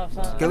mushrooms.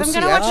 Oh, fun. Go If I'm see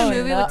gonna watch that a shit.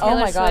 movie with Oh Taylor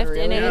my God, Swift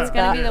in it, really? it's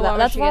gonna be the one where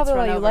That's she gets probably run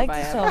why you over liked by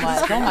it a so bus.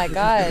 much. Oh my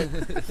God.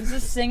 He's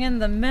just singing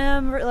the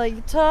memory,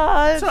 like,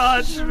 touch.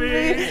 Touch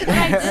me. But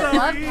I did So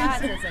love easy.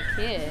 Cats as a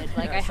kid.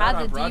 Like Yeah, I saw had it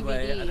the on Broadway.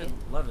 I DVD.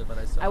 didn't love it, but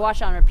I saw I it.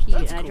 watched it on repeat,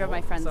 That's and I drove cool.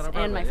 my friends Saw it on and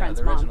Broadway, my yeah, friend's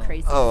the mom original.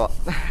 crazy. Oh,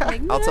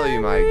 Like, I'll tell you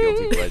my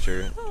guilty memory.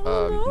 pleasure.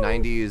 Oh.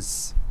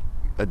 90s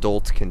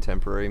adult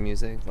contemporary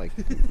music, like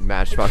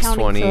Matchbox Counting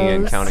 20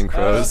 and Crows. Counting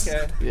Crows.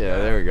 okay. Yeah,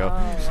 there we Oh, go.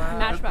 wow.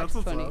 Matchbox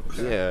That's what's 20. up.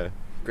 Yeah,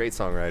 great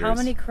songwriters. How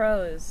many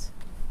crows?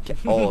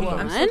 All of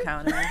I'm them. still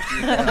counting.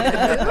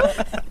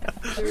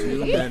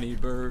 Too many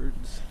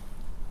birds.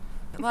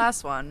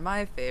 Last one,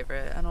 my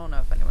favorite. I don't know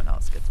if anyone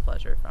else gets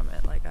pleasure from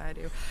it like I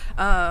do.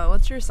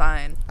 What's your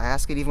sign? I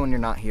ask it even when you're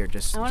not here,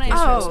 just I in want to case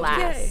answer it's- Oh, last.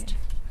 yay.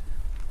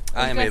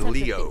 I am You a guys have to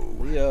Leo.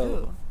 Leo.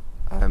 Ooh.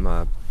 I'm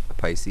a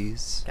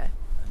Pisces. Okay.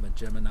 I'm a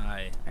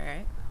Gemini. All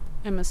right.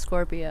 I'm a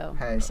Scorpio.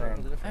 Hey, same.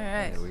 All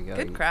right. Yeah, we got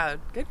Good you. crowd.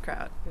 Good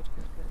crowd.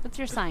 What's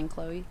your sign,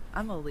 Chloe?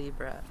 I'm a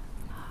Libra.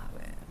 Ah,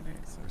 wait,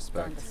 It's on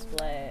Respect.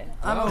 display.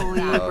 I'm a Oh.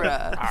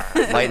 Libra.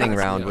 Lightning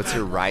round. What's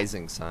your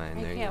rising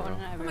sign? There you Yeah, go.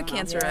 I'm a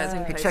Cancer rising.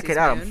 Yeah. Hey, Pisces check it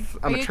out. moon.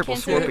 I'm Are a you triple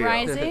Cancer Scorpio.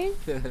 rising?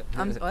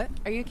 I'm what?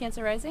 Are you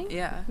Cancer rising?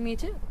 Yeah. Me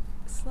too.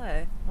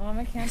 Slay. Oh, I'm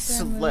a Cancer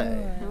Slay.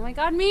 moon. Oh my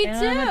God, me And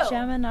too. I'm a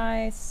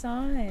Gemini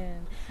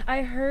sign.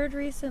 I heard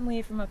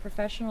recently from a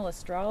professional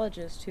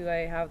astrologist who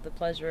I have the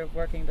pleasure of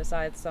working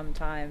beside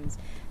sometimes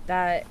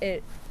that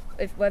if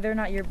whether or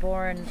not you're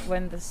born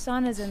when the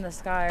sun is in the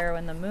sky or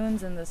when the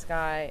moon's in the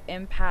sky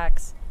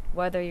impacts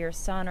whether your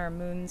sun or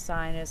moon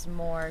sign is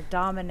more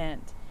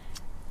dominant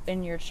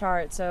in your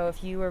chart. So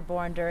if you were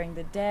born during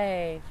the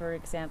day, for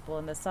example,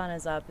 and the sun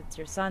is up, it's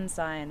your sun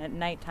sign. At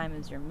nighttime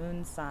is your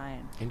moon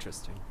sign.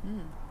 Interesting.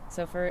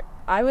 So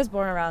I was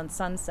born around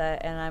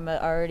sunset, and I'm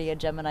already a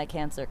Gemini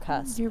Cancer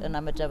cusp, You're and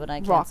I'm a Gemini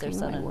Cancer rocking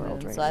sun my and world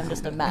moon. right So I'm now.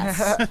 just a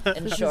mess,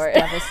 in This short.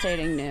 is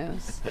devastating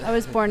news. I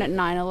was born at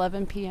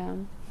 9:11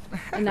 p.m.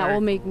 and that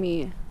will make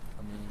me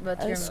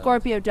What's a your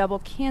Scorpio double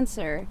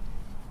Cancer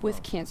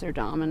with Cancer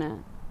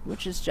dominant,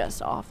 which is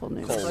just awful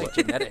news. It's like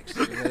genetics.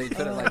 You really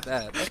put it like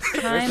that. Where's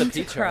the time to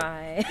P chart?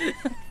 cry?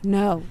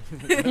 No.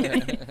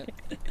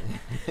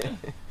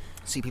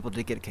 See, people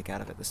did get a kick out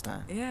of it this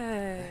time.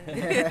 Yay.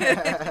 You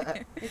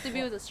have to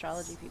be with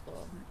astrology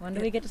people. When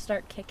do we get to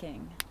start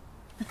kicking?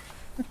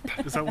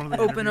 Is that one of the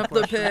Open interview up the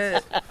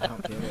questions? pit. I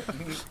don't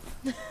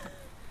get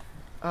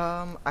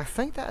it. I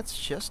think that's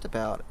just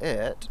about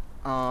it.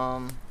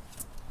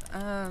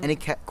 Any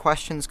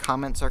questions,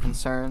 comments, or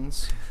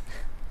concerns?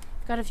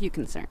 Got a few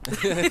concerns.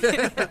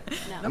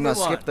 I'm gonna one.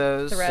 skip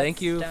those. Threats,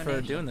 Thank you for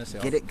donation. doing this,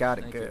 y'all. Get it, got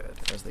it, Thank you. good.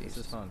 As they This used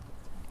is to. fun.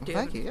 Do you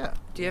Thank have- you. Yeah.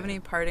 Do you have any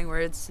parting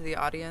words to the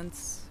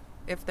audience?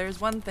 If there's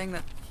one thing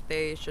that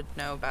they should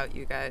know about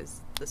you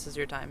guys, this is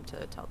your time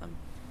to tell them.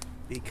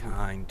 Be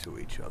kind to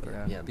each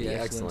other. Yeah, be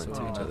excellent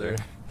to each other.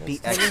 Be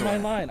That's totally my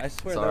excellent. line. I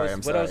swear Sorry, that I'm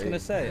was what I was sorry. going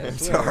to say. I I'm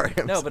swear. sorry,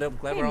 I'm No, but I'm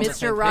glad Hey, we're all on the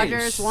same Mr.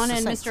 Rogers page. 1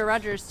 and Thanks. Mr.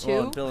 Rogers 2.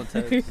 Well, Bill and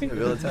Ted.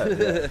 Bill and Ted,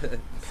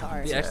 yeah.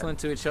 Sorry. Be excellent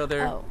to each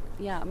other. Oh,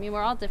 yeah. I mean,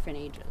 we're all different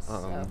ages.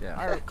 So Yeah.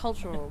 our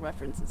cultural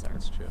references are.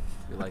 That's true.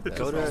 We like that.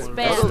 Go to- That's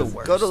Bands. Go to, the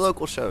go to worst.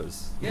 local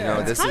shows. Yeah. You know,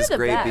 It's this kind is of the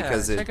great best.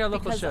 because Check it. out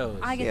local Because shows.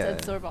 I get Yeah. to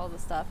absorb all the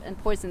stuff and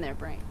poison their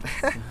brain.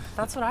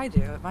 That's what I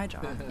do at my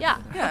job. Yeah.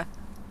 Yeah.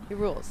 It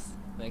rules.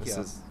 Thank This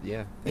you. is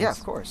yeah. Yeah, thanks.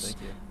 of course.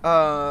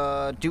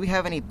 Thank you. Do we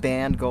have any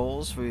band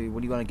goals? What do you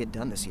want to get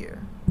done this year?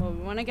 Well, we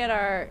want to get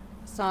our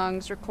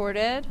songs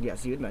recorded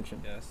Yes, you had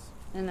mentioned. Yes.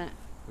 and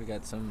We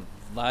got some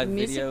live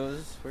Music-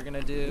 videos we're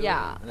gonna do.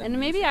 Yeah, then and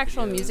maybe music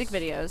actual videos. music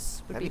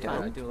videos would That'd be be Yeah, I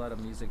fun. do a lot of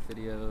music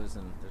videos,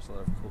 and there's a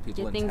lot of cool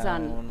people Get in things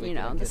town. on, We you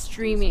can know, get the to do some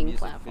streaming music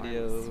platforms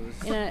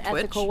videos. in an Twitch?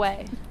 ethical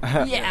way.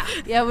 Yeah,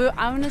 yeah.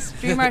 I'm gonna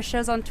stream our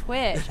shows on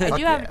Twitch. I Fuck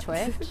do have yeah. a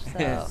Twitch, so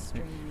Yeah.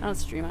 I don't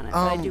stream on it, but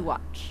I do Um,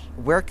 watch.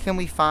 Where can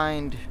we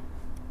find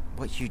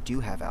what you do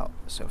have out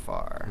so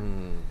far?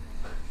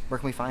 Where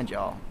can we find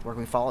y'all? Where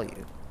can we follow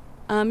you?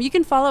 You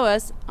can follow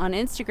us on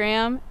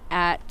Instagram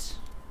at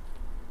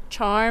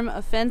Charm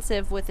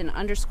Offensive with an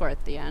underscore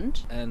at the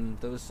end. And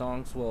those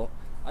songs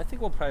I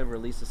think we'll probably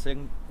release a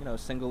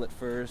single at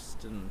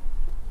first, and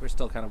we're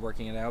still kind of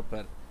working it out,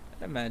 but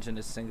I imagine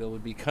a single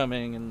would be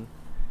coming in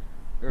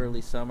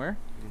early summer.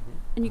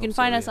 And you can Hope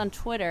so, find us yeah. on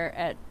Twitter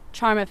at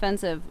Charm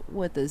Offensive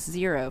with a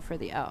 0 for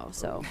the O.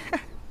 So,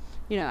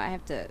 I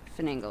have to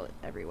finagle it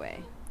every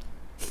way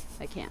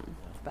I can.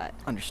 But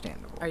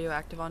Understandable. Are you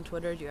active on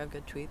Twitter? Do you have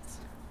good tweets?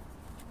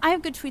 I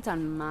have good tweets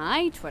on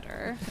my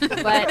Twitter,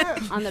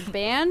 but on the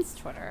band's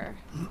Twitter,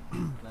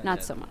 not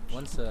yet. so much.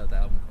 Once the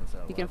album comes out, You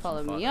we'll can have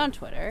follow some me fun. on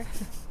Twitter.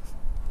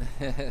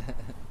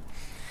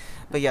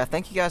 But yeah,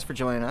 thank you guys for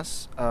joining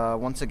us.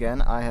 Once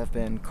again, I have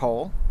been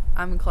Cole,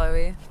 I'm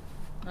Chloe.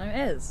 I'm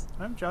Iz.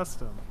 I'm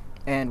Justin.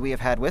 and we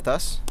have had with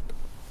us.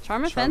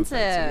 Charm Charm Offensive.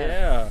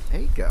 Yeah.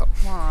 There you go.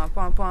 Wah,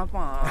 wah, wah,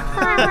 wah.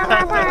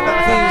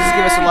 Please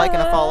give us a like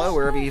and a follow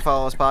wherever you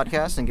follow this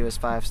podcast, and give us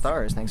 5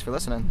 stars. Thanks for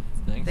listening.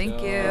 Thanks, Thank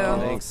y'all.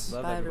 you. Thanks.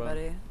 Love Bye, everybody.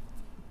 everybody.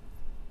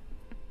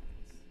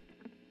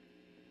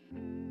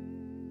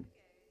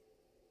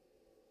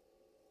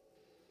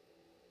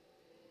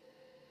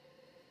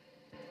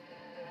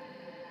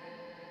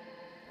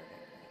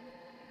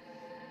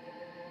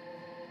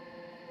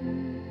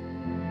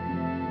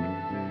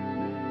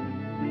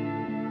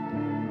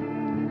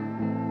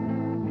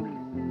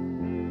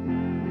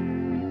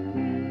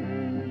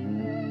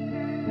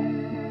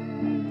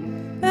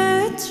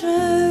 I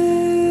try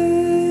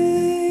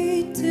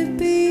to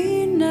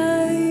be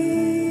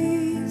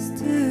nice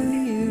to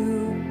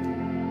you,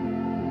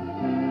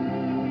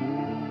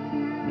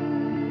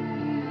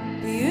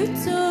 but you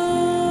don't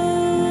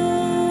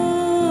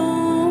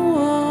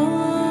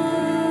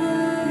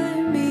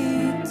want me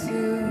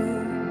to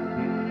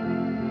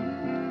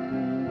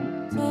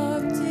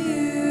talk to you.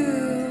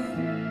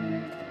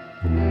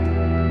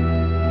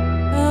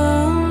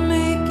 I'll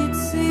make it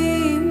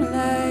seem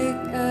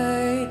like I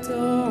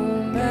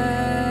don't mind.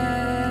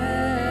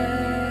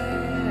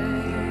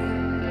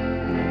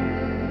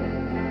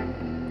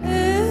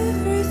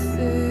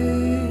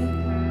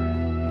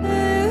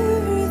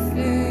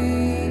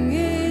 Everything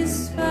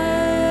is fine.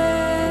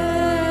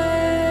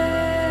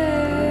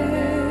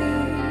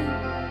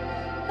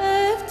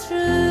 I've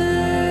tried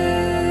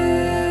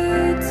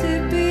to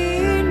be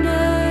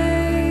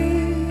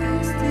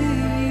nice to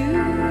you.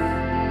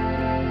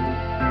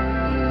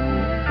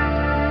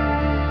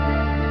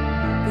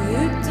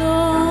 You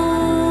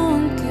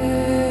don't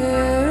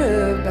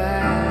care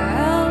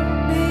about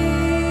me,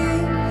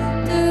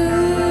 do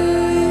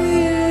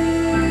you?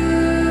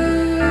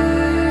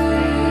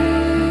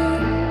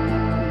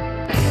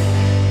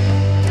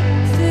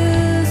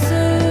 Still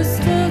so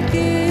stuck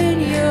in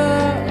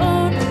your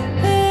own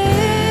head.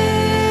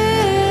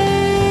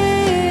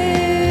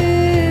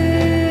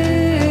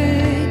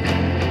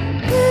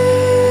 You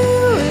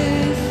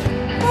wish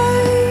I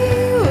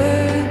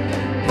were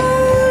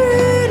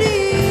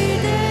already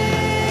dead.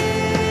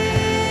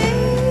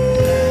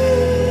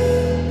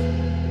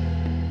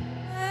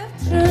 I've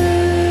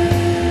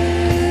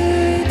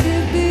tried to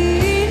be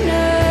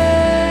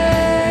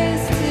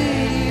nice to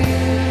you.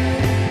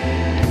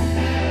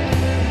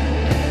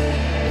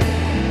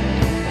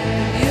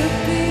 You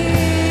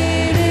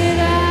beat it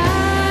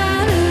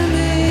out of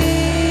me,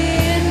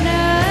 and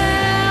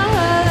now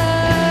all I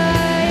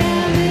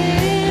am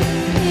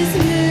is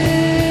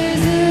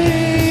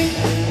misery.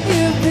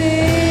 You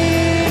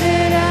beat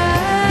it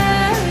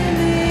out of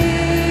me,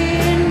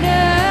 and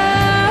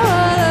now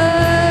all I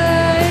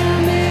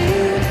am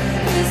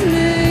is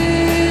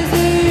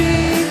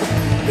misery.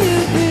 You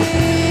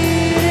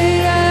beat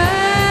it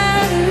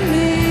out of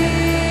me,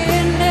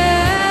 and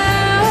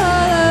now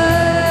all I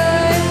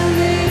am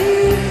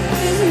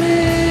is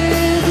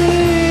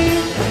misery.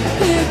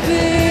 You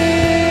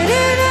beat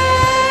it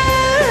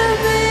out of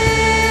me,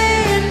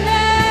 and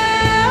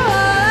now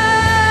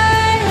all I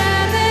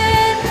am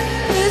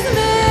is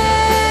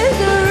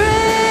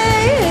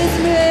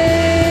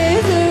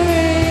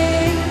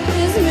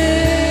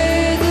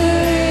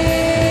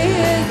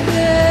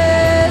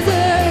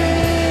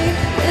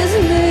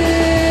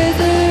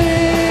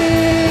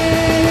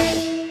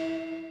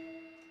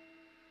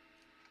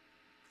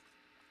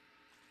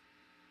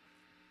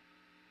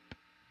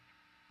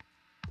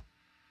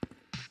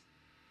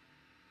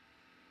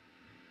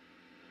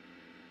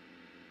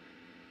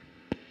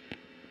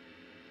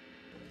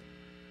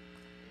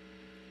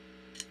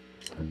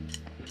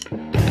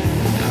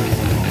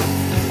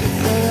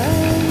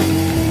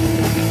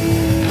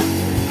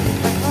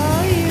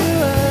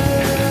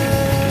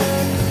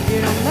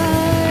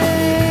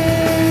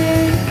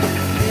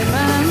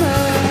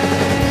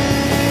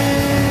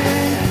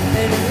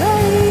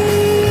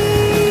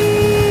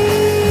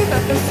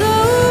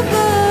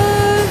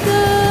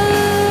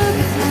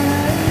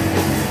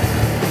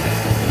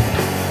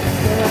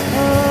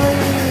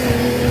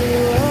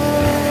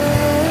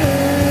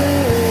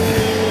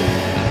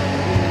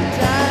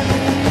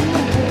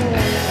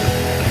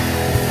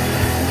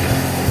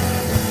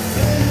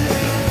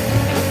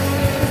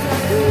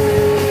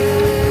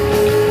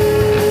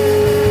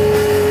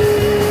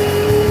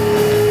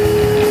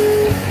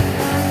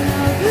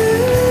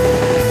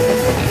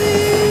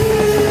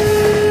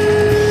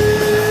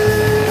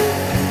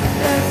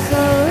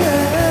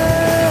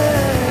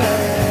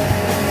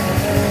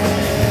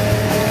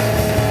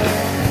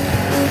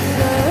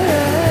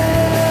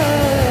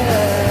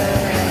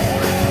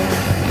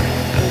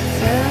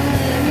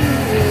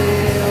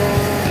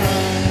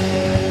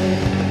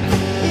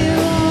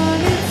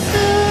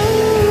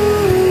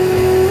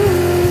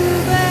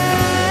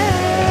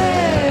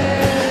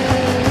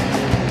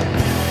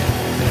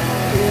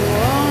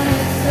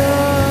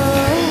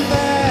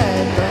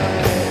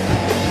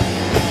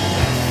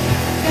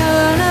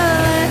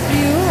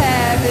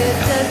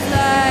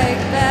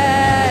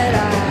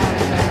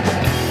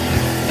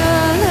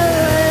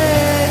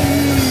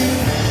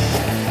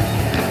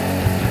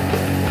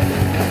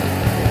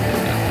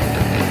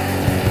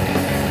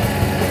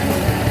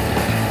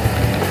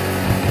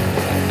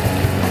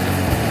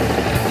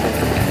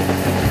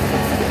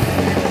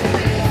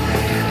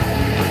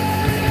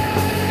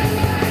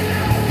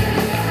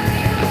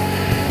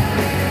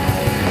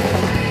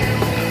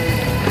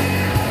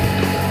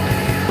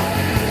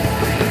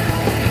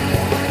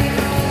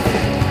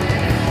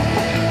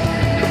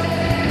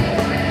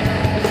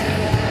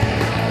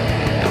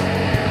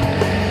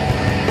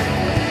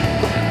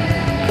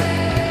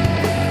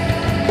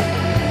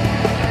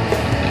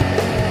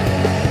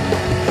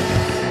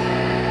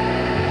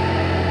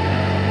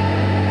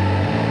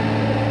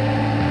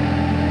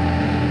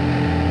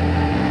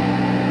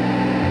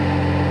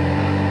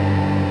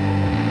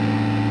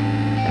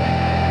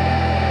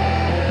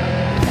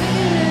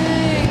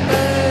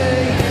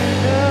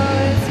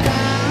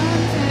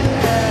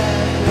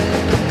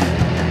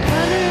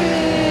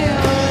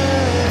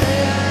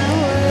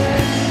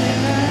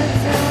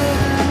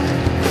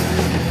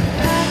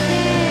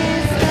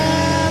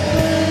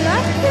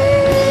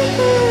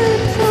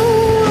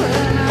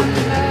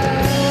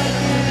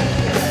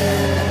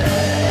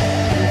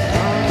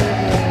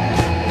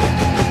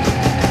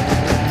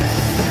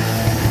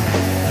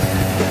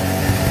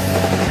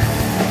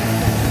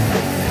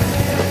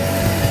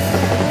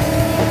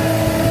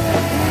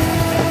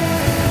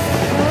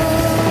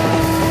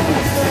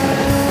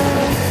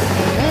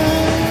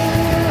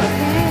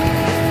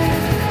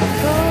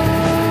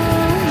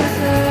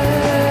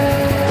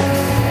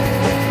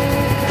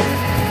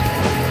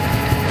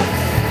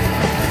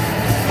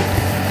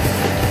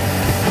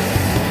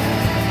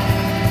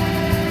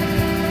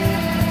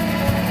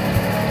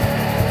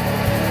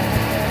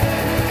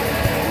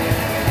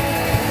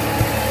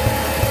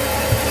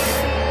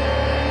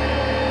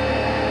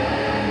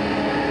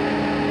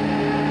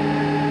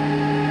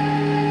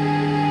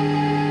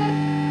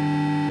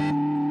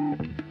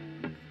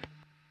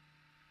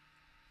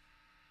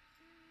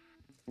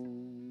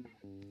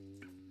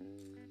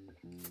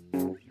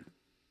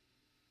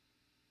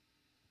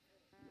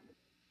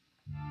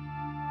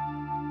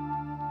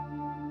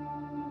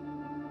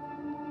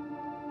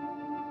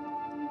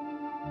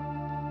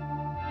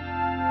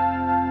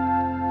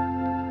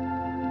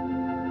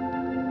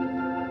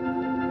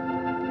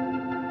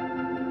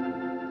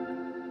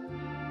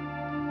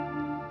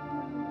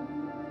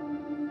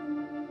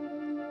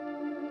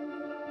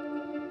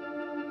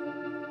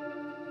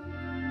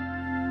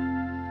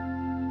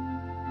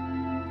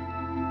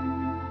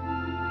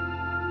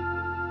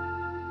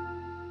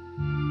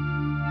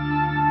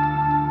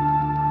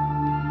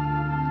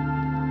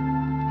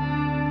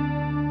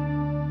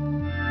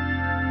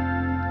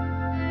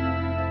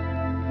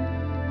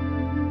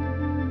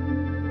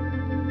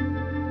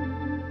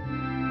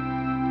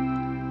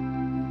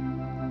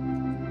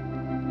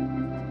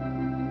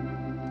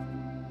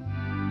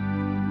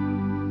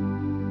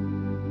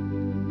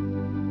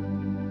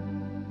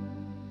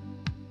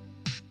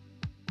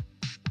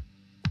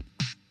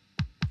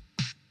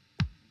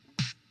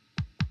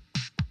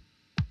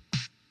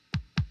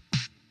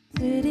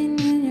Sitting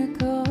in your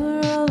car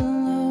all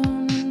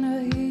alone, and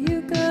I hear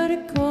you got a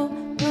call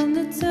on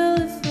the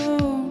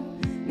telephone.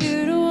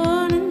 You don't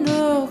wanna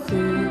know who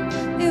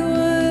it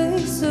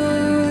was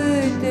or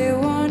what they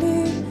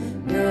wanted.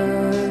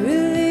 You're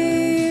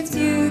relieved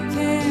you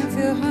can't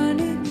feel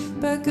haunted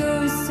by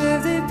ghosts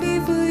of the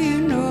people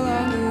you no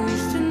longer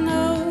wish to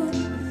know.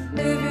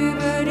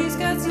 Everybody's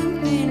got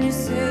something to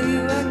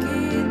say, why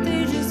can't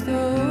they just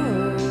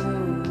go?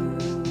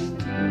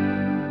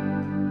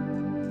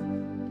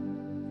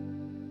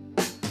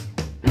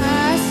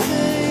 I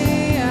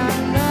say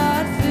I'm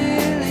not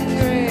feeling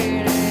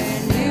great,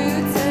 and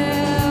you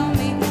tell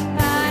me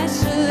I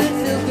should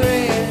feel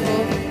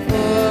grateful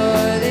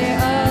for the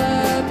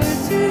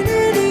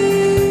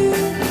opportunity.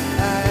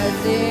 I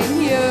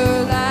think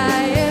you're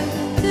lying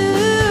to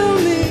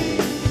me.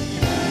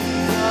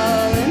 It's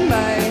all in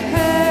my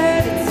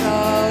head, it's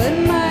all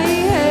in my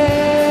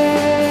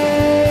head.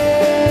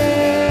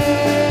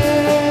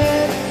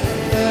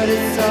 But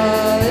it's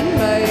all in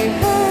my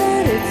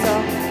head, it's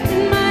all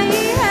in my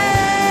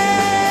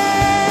head.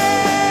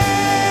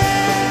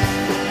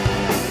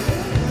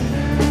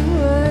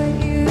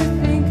 What you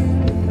think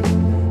of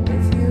me,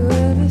 if you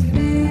ever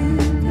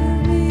think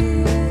of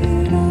me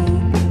at all.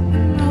 I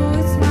know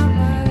it's not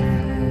my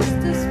place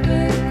to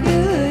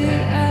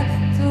speculate, I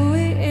do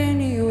it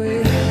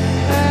anyway.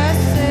 I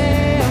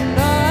say I'm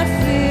not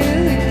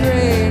feeling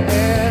great,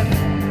 and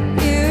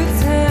you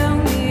tell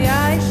me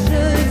I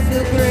should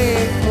feel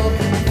grateful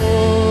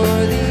for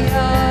the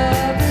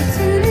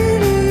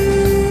opportunity.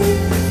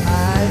 I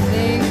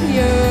think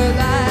you're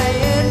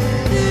lying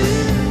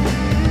too.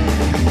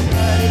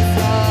 But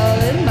it's all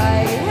in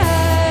my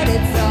head,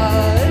 it's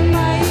all in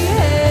my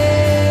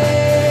head.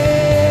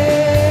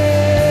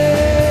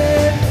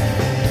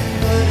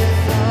 But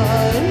it's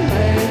all in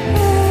my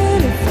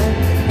head, it's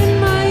all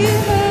in my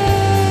head.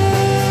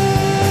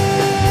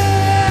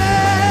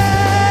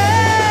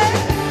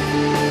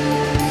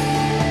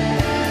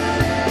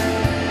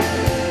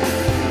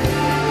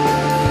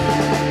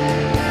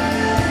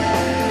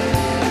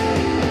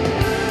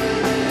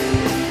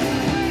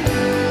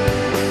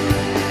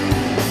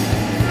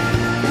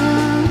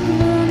 I'm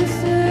gonna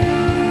say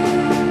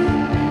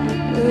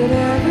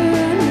whatever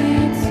I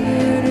need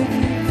to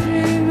keep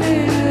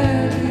dreaming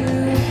of you.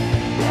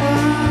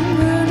 I'm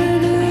gonna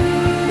do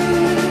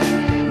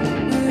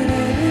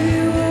whatever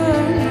you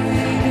want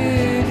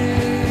me to do.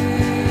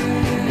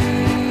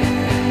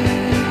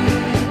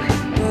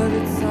 But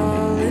it's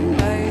all in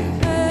my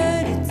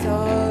head, it's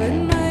all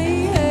in my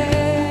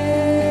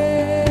head.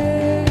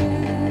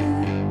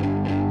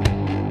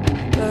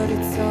 But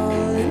it's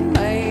all in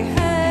my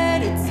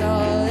head, it's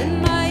all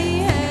in my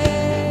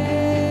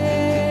head.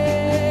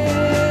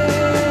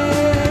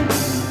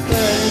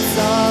 But it's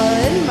all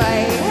in my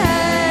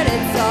head,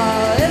 it's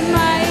all in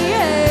my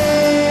head.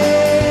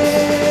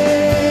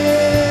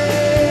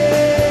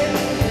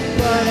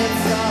 But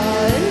it's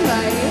all in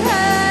my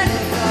head,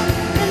 it's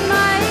all in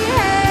my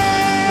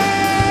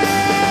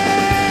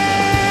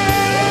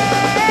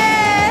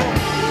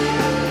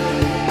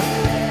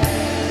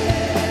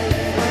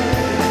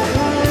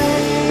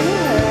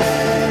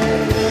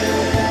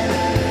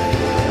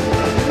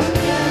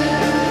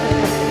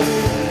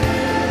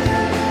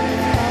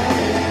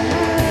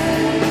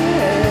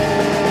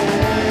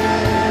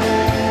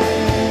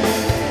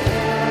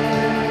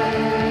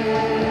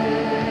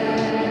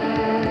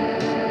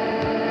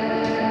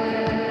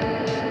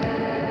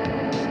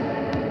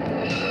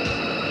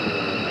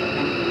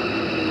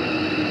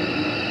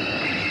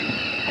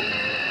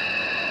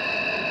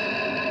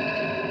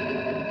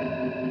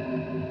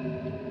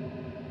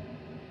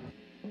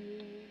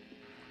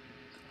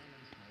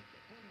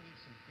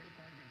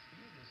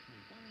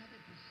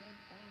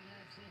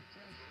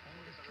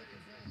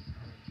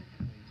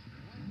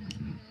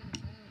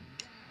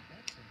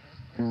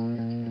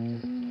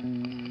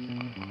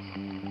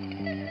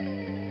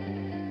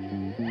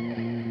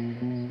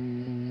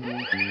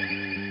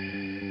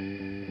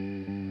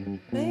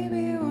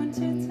Baby, won't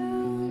you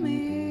tell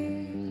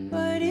me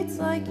what it's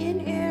like in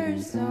Arizona?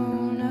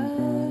 persona.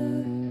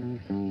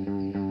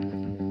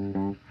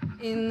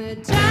 In the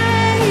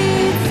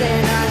giants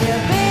and on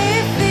your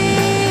bare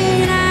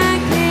feet, I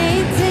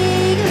can't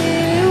take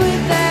living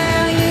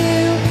without you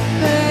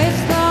much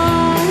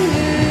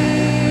longer.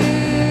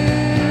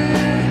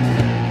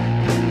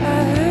 I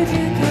heard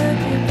you cut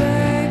your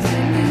bags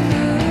and you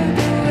moved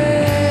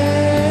away.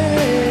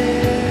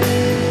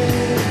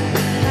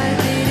 I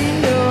didn't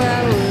know I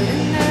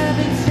wouldn't have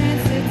a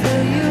chance to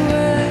tell you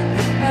what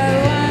I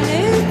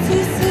wanted to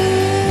say.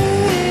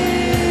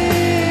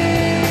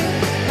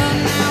 Well,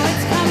 now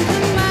it's come to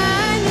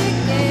mind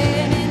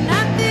again, and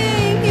I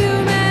think you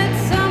met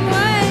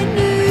someone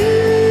new.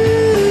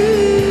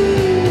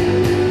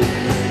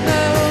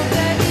 I hope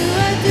that you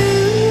are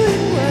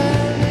doing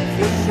well if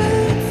you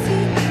should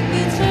see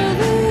each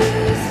other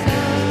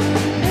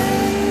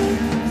someday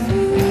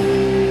soon.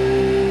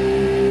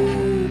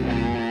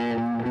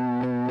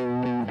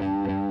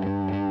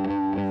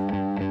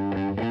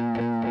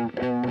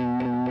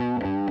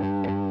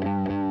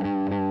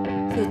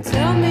 So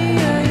tell me